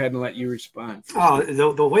I'll go ahead and let you respond.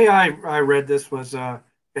 The way I read this was, and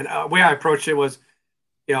the way I approached it was,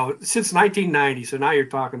 since 1990, so now you're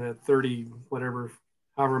talking to 30,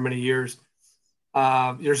 however many years,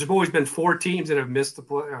 there's always been 4 teams that have missed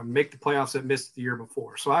make the playoffs that missed the year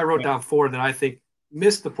before. So I wrote down 4 that I think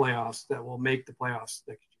missed the playoffs that will make the playoffs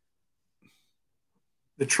next year.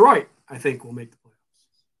 Detroit, I think, will make the playoffs.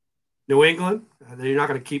 New England, you're not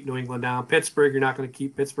going to keep New England down. Pittsburgh, you're not going to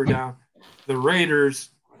keep Pittsburgh down. The Raiders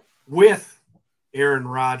with Aaron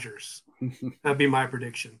Rodgers. That'd be my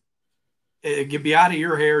prediction. It'll be out of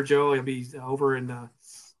your hair, Joe. It'll be over, and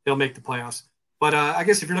they'll make the playoffs. But I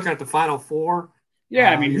guess if you're looking at the Final Four,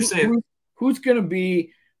 you're saying who's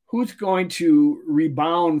going to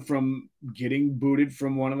rebound from getting booted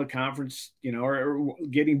from one of the conference, or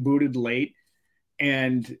getting booted late,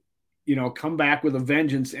 and come back with a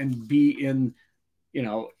vengeance and be in,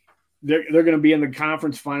 They're going to be in the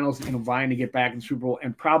conference finals, vying to get back in the Super Bowl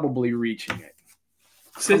and probably reaching it.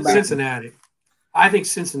 Cincinnati. I think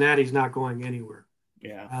Cincinnati's not going anywhere.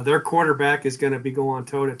 Yeah. Their quarterback is going to be going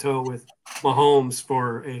toe-to-toe with Mahomes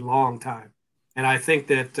for a long time. And I think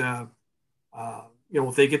that,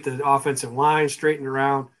 if they get the offensive line straightened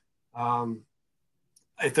around,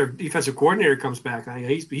 if their defensive coordinator comes back,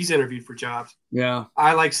 he's interviewed for jobs. Yeah.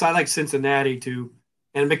 I like Cincinnati too.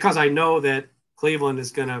 And because I know that Cleveland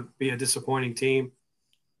is going to be a disappointing team.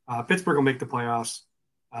 Pittsburgh will make the playoffs.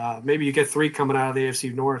 Maybe you get 3 coming out of the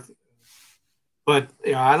AFC North. But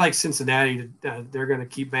I like Cincinnati. They're going to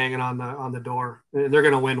keep banging on the door. They're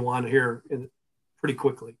going to win one here pretty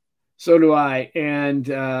quickly. So do I. And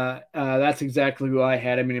that's exactly who I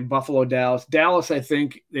had. I mean, in Buffalo, Dallas. Dallas, I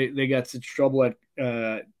think they got such trouble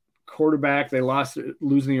at quarterback. They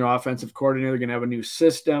losing their offensive coordinator. They're going to have a new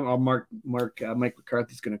system. Mike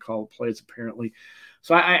McCarthy's going to call plays apparently.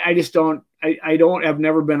 So I just don't. I've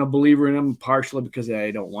never been a believer in them, partially because I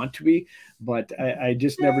don't want to be, but I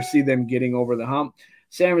just never see them getting over the hump.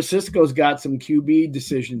 San Francisco's got some QB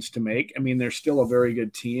decisions to make. I mean, they're still a very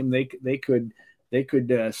good team. They could they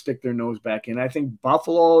could stick their nose back in. I think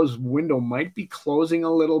Buffalo's window might be closing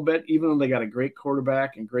a little bit, even though they got a great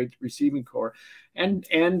quarterback and great receiving core, and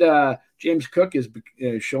James Cook is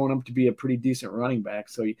showing up to be a pretty decent running back.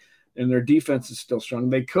 So, and their defense is still strong.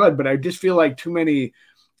 They could, but I just feel like too many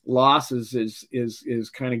losses is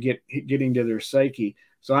kind of getting to their psyche.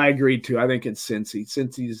 So I agree too. I think it's Cincy.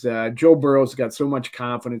 Cincy's Joe Burrow's got so much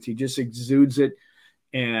confidence. He just exudes it,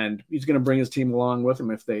 and he's going to bring his team along with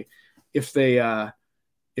him if they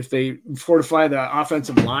fortify the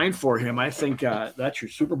offensive line for him. I think that's your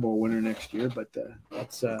Super Bowl winner next year. But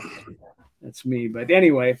that's me. But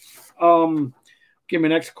anyway, okay. My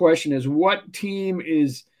next question is: what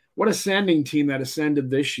ascending team that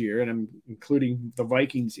ascended this year, and I'm including the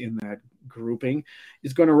Vikings in that grouping,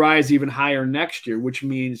 is going to rise even higher next year? Which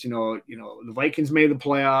means the Vikings made the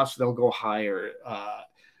playoffs; they'll go higher.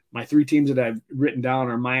 My three teams that I've written down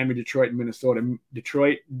are Miami, Detroit, and Minnesota.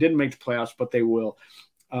 Detroit didn't make the playoffs, but they will.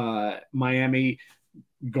 Miami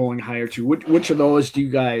going higher too. Which of those do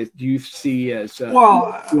you see as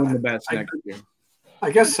doing the best next year?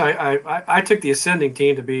 I guess I took the ascending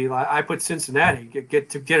team to be. I put Cincinnati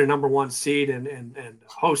get a number one seed and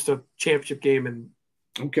host a championship game and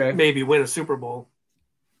maybe win a Super Bowl.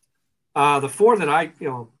 The four that I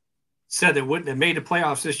said that made the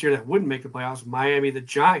playoffs this year that wouldn't make the playoffs: Miami, the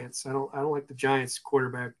Giants. I don't like the Giants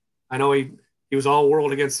quarterback. I know he was all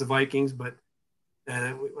world against the Vikings, but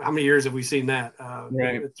how many years have we seen that?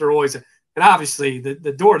 Right. They're always, and obviously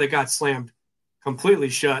the door that got slammed completely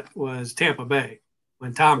shut was Tampa Bay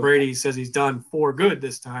when Tom Brady says he's done for good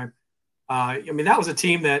this time. That was a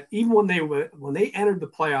team that even when they entered the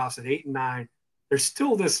playoffs at 8-9, there's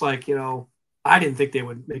still this I didn't think they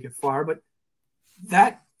would make it far, but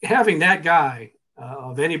having that guy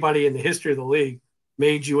of anybody in the history of the league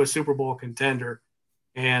made you a Super Bowl contender,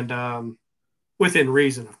 and within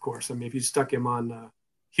reason, of course. If you stuck him on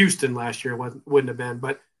Houston last year, wouldn't have been.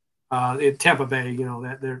 But in Tampa Bay,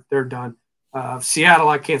 that they're done. Seattle,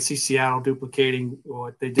 I can't see Seattle duplicating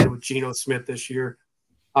what they did with Geno Smith this year.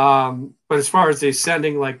 But as far as the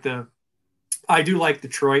ascending, I do like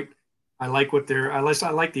Detroit. I like I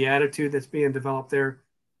like the attitude that's being developed there.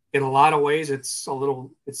 In a lot of ways, it's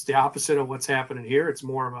the opposite of what's happening here. It's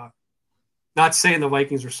more of not saying the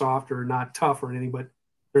Vikings are soft or not tough or anything, but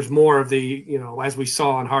there's more of the, as we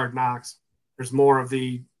saw on Hard Knocks, there's more of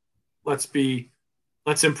the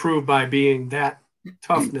let's improve by being that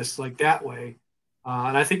toughness that way.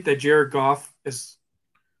 And I think that Jared Goff is,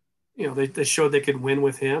 they showed they could win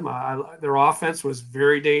with him. Their offense was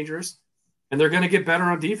very dangerous, and they're going to get better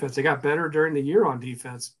on defense. They got better during the year on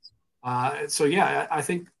defense. So, yeah, I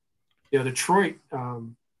think, Detroit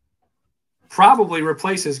probably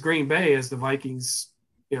replaces Green Bay as the Vikings,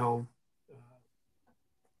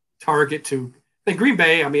 target to. And Green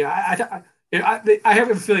Bay, I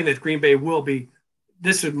have a feeling that Green Bay will be.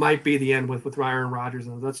 This might be the end with Aaron Rodgers.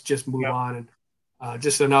 Let's just move on and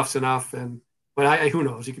just enough's enough. But who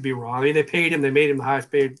knows? He could be wrong. They paid him. They made him the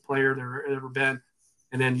highest paid player there ever been.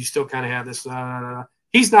 And then you still kind of have this.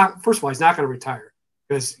 He's not. First of all, he's not going to retire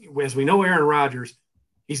because, as we know, Aaron Rodgers,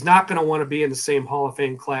 he's not going to want to be in the same Hall of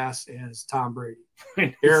Fame class as Tom Brady.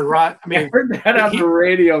 I heard that on the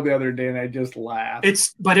radio the other day, and I just laughed.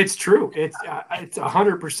 But it's true. It's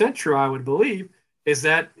 100% true. I would believe is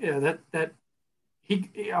that that he,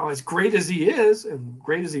 as great as he is and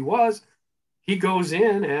great as he was, he goes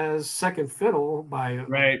in as second fiddle by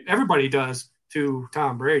everybody does to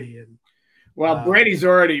Tom Brady. And Brady's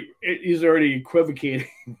already equivocating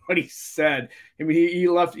what he said. He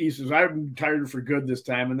left. He says, "I'm retired for good this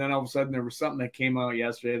time," and then all of a sudden there was something that came out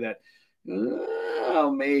yesterday that,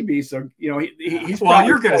 maybe. So he's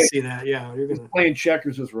you're going to see that. Yeah, he's playing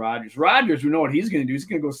checkers with Rodgers. Rodgers, we know what he's going to do. He's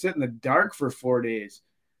going to go sit in the dark for 4 days.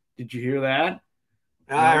 Did you hear that?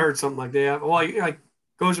 I heard something like that. Well, he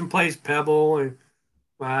goes and plays Pebble, and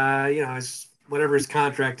it's whatever his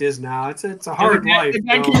contract is now. It's a hard life. The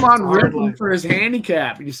guy came on ripping for his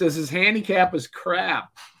handicap. He says his handicap is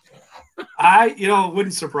crap. It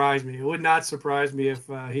wouldn't surprise me. It would not surprise me if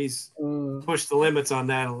he's pushed the limits on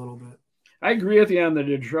that a little bit. I agree with you on the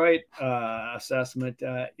Detroit assessment.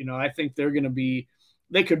 I think they're going to be.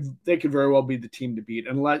 They could very well be the team to beat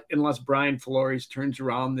unless Brian Flores turns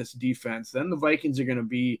around this defense. Then the Vikings are going to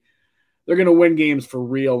be. They're going to win games for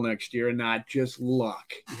real next year and not just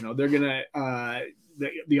luck. They're going to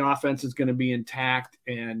the offense is going to be intact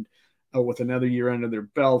and with another year under their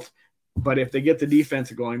belt. But if they get the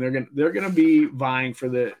defense going, they're going to be vying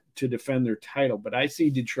to defend their title. But I see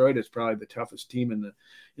Detroit as probably the toughest team in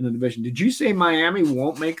the division. Did you say Miami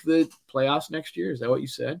won't make the playoffs next year? Is that what you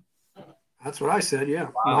said? That's what I said. Yeah,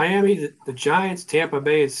 wow. Miami, the Giants, Tampa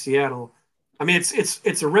Bay, and Seattle. I mean,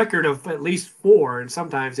 it's a record of at least 4, and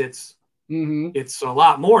sometimes Mm-hmm. it's a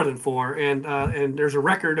lot more than 4. And there's a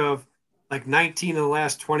record of like 19 in the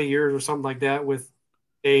last 20 years or something like that, with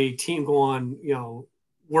a team going,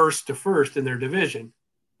 worst to first in their division.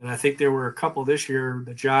 And I think there were a couple this year,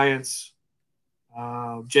 the Giants,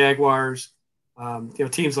 Jaguars,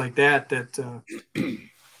 teams like that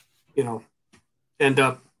end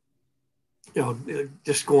up,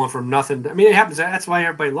 just going from nothing. I mean, it happens. That's why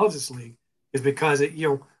everybody loves this league, is because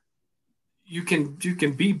you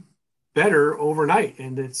can be better overnight,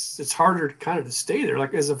 and it's harder kind of to stay there.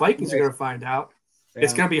 Like, as the Vikings are going to find out,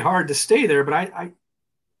 it's going to be hard to stay there. But I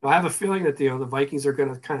have a feeling that the Vikings are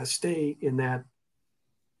going to kind of stay in that,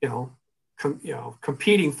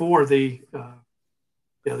 competing for the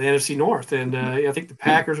NFC North, and I think the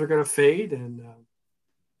Packers are going to fade, and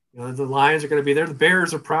the Lions are going to be there. The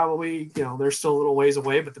Bears are probably, they're still a little ways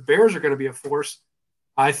away, but the Bears are going to be a force.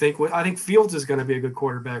 I think Fields is going to be a good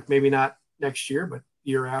quarterback. Maybe not next year, but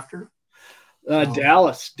year after.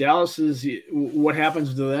 Dallas is, what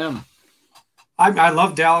happens to them? I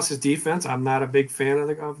love Dallas's defense. I'm not a big fan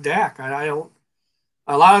of Dak. I don't.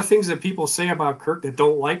 A lot of things that people say about Kirk that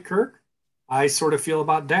don't like Kirk, I sort of feel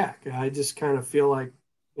about Dak. I just kind of feel like,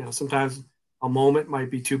 sometimes a moment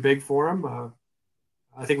might be too big for him.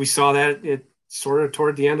 I think we saw that it sort of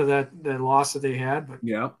toward the end of that loss that they had. But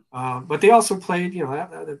yeah. But they also played,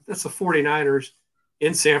 that's the 49ers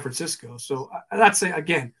in San Francisco. So that's,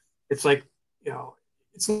 again, it's like,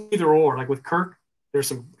 it's either or. Like with Kirk,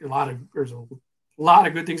 there's a lot of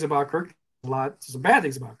good things about Kirk, some bad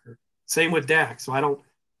things about Kirk. Same with Dak. So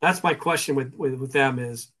that's my question with them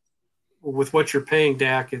is, with what you're paying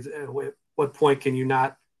Dak, is at what point can you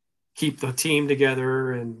not keep the team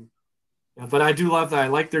together? And but I do love that. I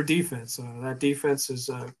like their defense. That defense is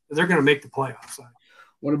they're going to make the playoffs.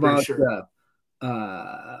 What about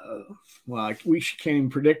well, we can't even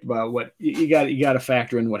predict about what you got. You got to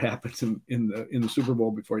factor in what happens in the Super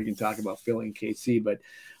Bowl before you can talk about Philly and KC. But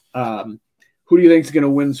who do you think is going to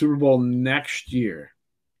win the Super Bowl next year,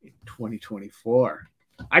 in 2024?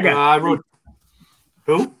 I wrote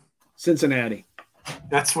who? Cincinnati.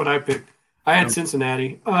 That's what I picked. I had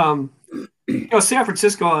Cincinnati. San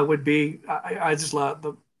Francisco would be. I just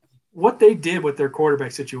love what they did with their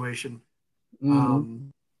quarterback situation,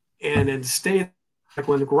 and then stay. Like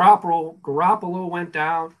when Garoppolo went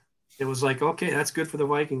down, it was like, okay, that's good for the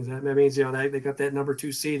Vikings. That means they got that number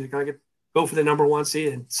 2 seed. They're gonna go for the number 1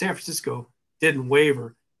 seed, and San Francisco didn't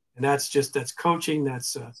waver, and that's coaching.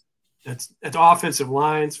 That's offensive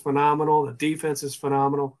line's phenomenal. The defense is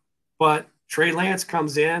phenomenal, but Trey Lance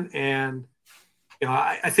comes in, and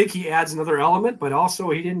I think he adds another element, but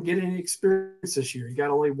also he didn't get any experience this year. He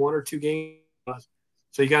got only 1 or 2 games,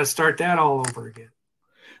 so you got to start that all over again.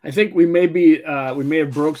 I think we may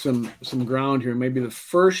have broke some ground here. Maybe the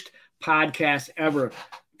first podcast ever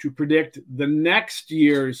to predict the next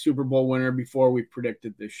year's Super Bowl winner before we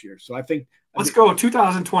predicted this year. So let's go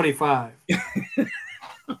 2025.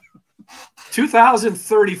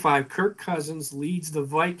 2035, Kirk Cousins leads the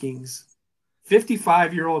Vikings.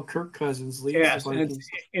 55-year-old Kirk Cousins leads the Vikings.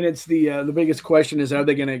 And it's the biggest question is, are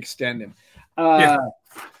they going to extend him?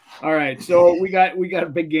 All right, so we got a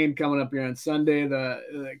big game coming up here on Sunday,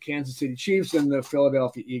 the Kansas City Chiefs and the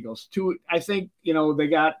Philadelphia Eagles. I think, they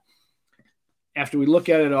got, after we look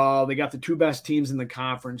at it all, they got the 2 best teams in the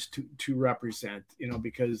conference to represent,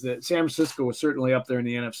 because San Francisco was certainly up there in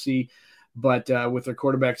the NFC, but with their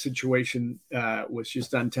quarterback situation was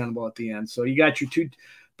just untenable at the end. So you got your 2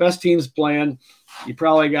 best teams playing. You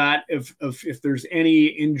probably got, if there's any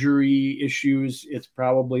injury issues, it's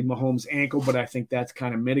probably Mahomes' ankle, but I think that's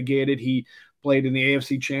kind of mitigated. He played in the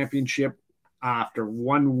AFC Championship after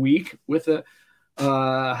 1 week with a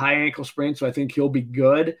high ankle sprain, so I think he'll be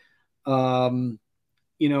good. They'll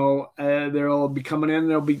be coming in,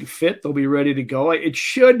 they'll be fit, they'll be ready to go. It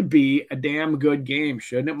should be a damn good game,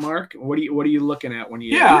 shouldn't it, Mark? What are you looking at when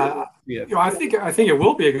you? Yeah, I think it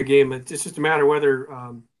will be a good game. It's just a matter of whether.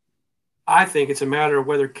 I think it's a matter of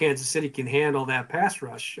whether Kansas City can handle that pass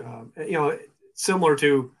rush. Similar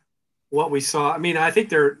to what we saw. I mean, I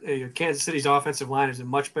think Kansas City's offensive line is in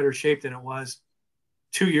much better shape than it was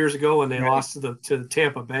 2 years ago when they lost to the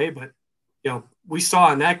Tampa Bay. But we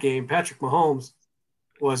saw in that game, Patrick Mahomes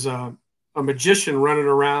was a magician running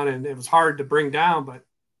around, and it was hard to bring down, but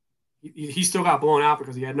he still got blown out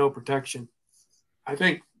because he had no protection. I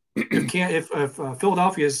think if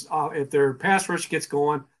Philadelphia's if their pass rush gets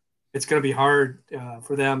going, it's going to be hard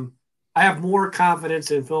for them. I have more confidence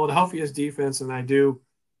in Philadelphia's defense than I do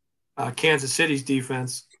Kansas City's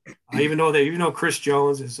defense. Even though Chris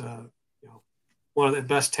Jones is one of the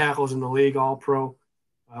best tackles in the league, All Pro.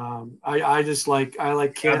 I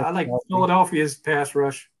like Philadelphia's pass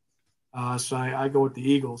rush. So I go with the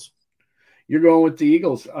Eagles. You're going with the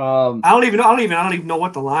Eagles. I don't even know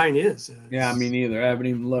what the line is. Yeah, me neither. I haven't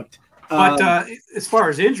even looked. But as far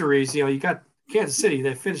as injuries, you got Kansas City.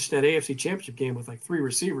 They finished that AFC Championship game with like 3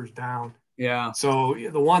 receivers down. Yeah. So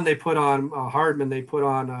the one they put on Hardman, they put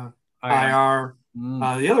on IR.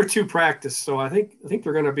 The other 2 practice. So I think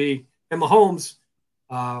they're going to be. And Mahomes,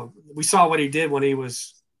 we saw what he did when he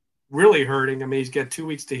was really hurting. I mean, he's got 2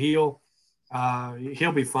 weeks to heal.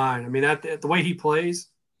 He'll be fine. I mean, the way he plays,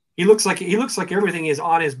 he looks like everything is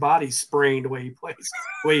on his body sprained. The way he plays,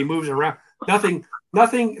 the way he moves around. Nothing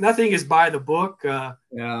is by the book.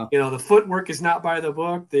 The footwork is not by the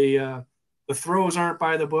book. The throws aren't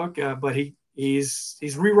by the book. But he's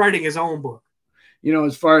rewriting his own book.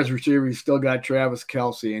 As far as receiver, he's still got Travis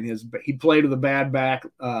Kelce, and he played with a bad back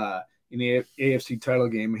in the AFC title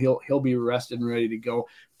game. He'll be rested and ready to go,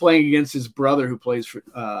 playing against his brother who plays for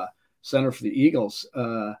center for the Eagles.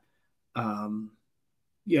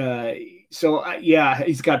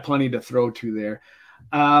 He's got plenty to throw to there.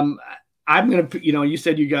 I'm going to, you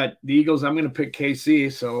said you got the Eagles. I'm going to pick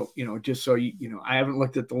KC. So, just so I haven't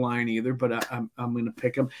looked at the line either, but I'm going to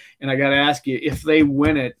pick them. And I got to ask you, if they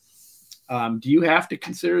win it, do you have to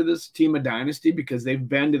consider this team a dynasty because they've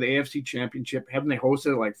been to the AFC Championship? Haven't they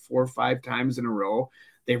hosted it like 4 or 5 times in a row?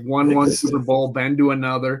 They've won one Super Bowl, been to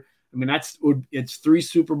another. I mean, it's 3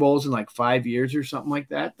 Super Bowls in like 5 years or something like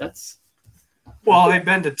that. They've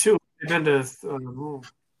been to 2. They've been to 3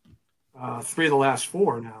 of the last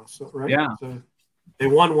 4 now. So right, yeah. So they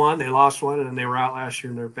won 1, they lost 1, and then they were out last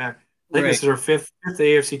year and they're back. I think this is their fifth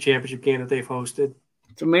AFC Championship game that they've hosted.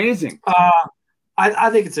 It's amazing. I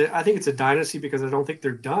think it's a dynasty because I don't think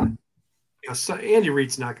they're done. Andy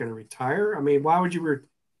Reid's not going to retire. I mean, why would you?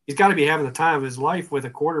 He's got to be having the time of his life with a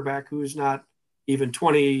quarterback who's not even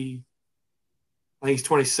 20. I think he's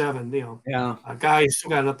 27. A guy who's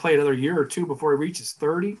still got to play another year or 2 before he reaches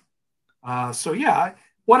 30.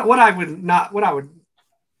 What I would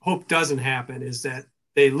hope doesn't happen is that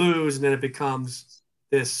they lose and then it becomes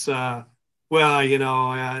this. They won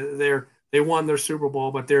their Super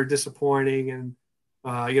Bowl, but they're disappointing and.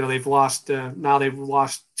 They've lost. Now they've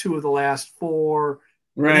lost 2 of the last 4.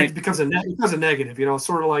 Right, it becomes a negative.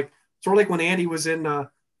 Sort of like when Andy was in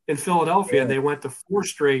Philadelphia, and they went to 4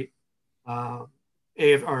 straight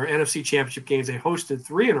NFC Championship games. They hosted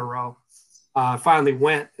 3 in a row. Finally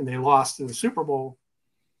went and they lost in the Super Bowl.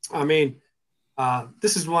 I mean,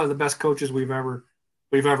 this is one of the best coaches we've ever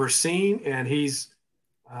seen, and he's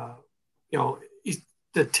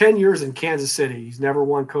the 10 years in Kansas City, he's never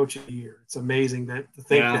won Coach of the Year. It's amazing that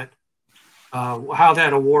how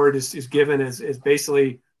that award is given is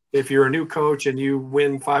basically if you're a new coach and you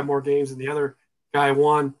win 5 more games than the other guy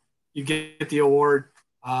won, you get the award,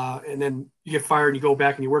 and then you get fired and you go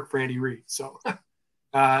back and you work for Andy Reid. So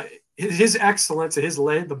his excellence,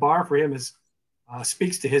 the bar for him is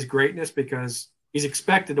speaks to his greatness because he's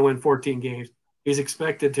expected to win 14 games. He's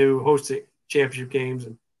expected to host championship games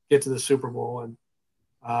and get to the Super Bowl. And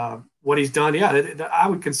what he's done, I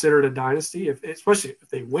would consider it a dynasty, especially if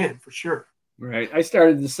they win, for sure. Right. I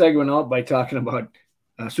started the segment out by talking about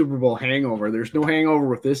Super Bowl hangover. There's no hangover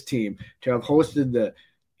with this team to have hosted the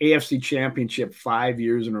AFC Championship 5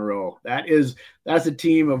 years in a row. That's a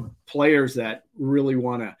team of players that really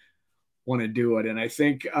want to do it, and I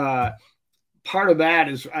think part of that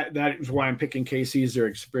is why I'm picking KC's their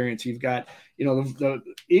experience. You've got the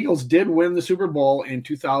Eagles did win the Super Bowl in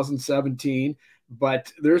 2017.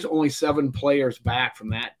 But there's only 7 players back from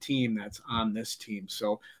that team that's on this team.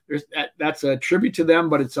 So that's a tribute to them,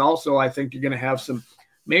 but it's also, I think you're going to have some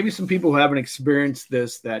people who haven't experienced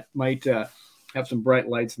this that might have some bright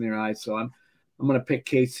lights in their eyes. So I'm going to pick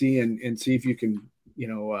KC and see if you can,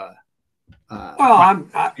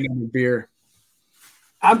 beer.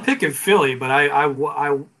 I'm picking Philly, but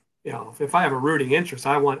I if I have a rooting interest,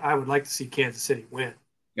 I would like to see Kansas City win.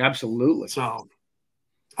 Absolutely. So.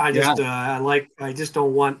 I just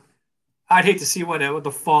don't want. I'd hate to see what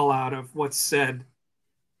the fallout of what's said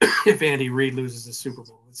if Andy Reid loses the Super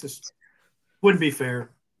Bowl. It's just wouldn't be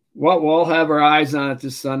fair. Well, we'll have our eyes on it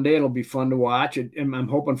this Sunday. It'll be fun to watch. And I'm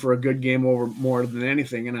hoping for a good game over more than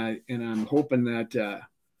anything. And I'm hoping that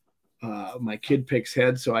my kid picks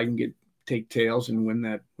heads so I can take tails and win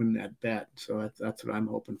that bet. So that's what I'm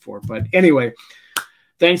hoping for. But anyway,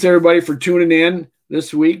 thanks everybody for tuning in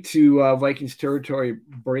this week to Vikings Territory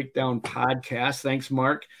Breakdown Podcast. Thanks,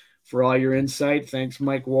 Mark, for all your insight. Thanks,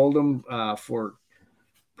 Mike Woldham, for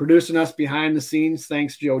producing us behind the scenes.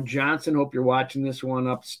 Thanks, Joe Johnson. Hope you're watching this one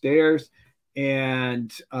upstairs. And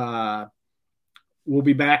we'll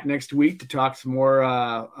be back next week to talk some more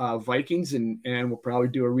Vikings, and we'll probably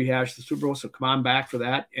do a rehash of the Super Bowl. So come on back for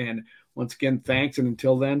that. And once again, thanks. And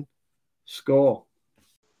until then, Skol.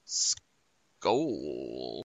 Skol.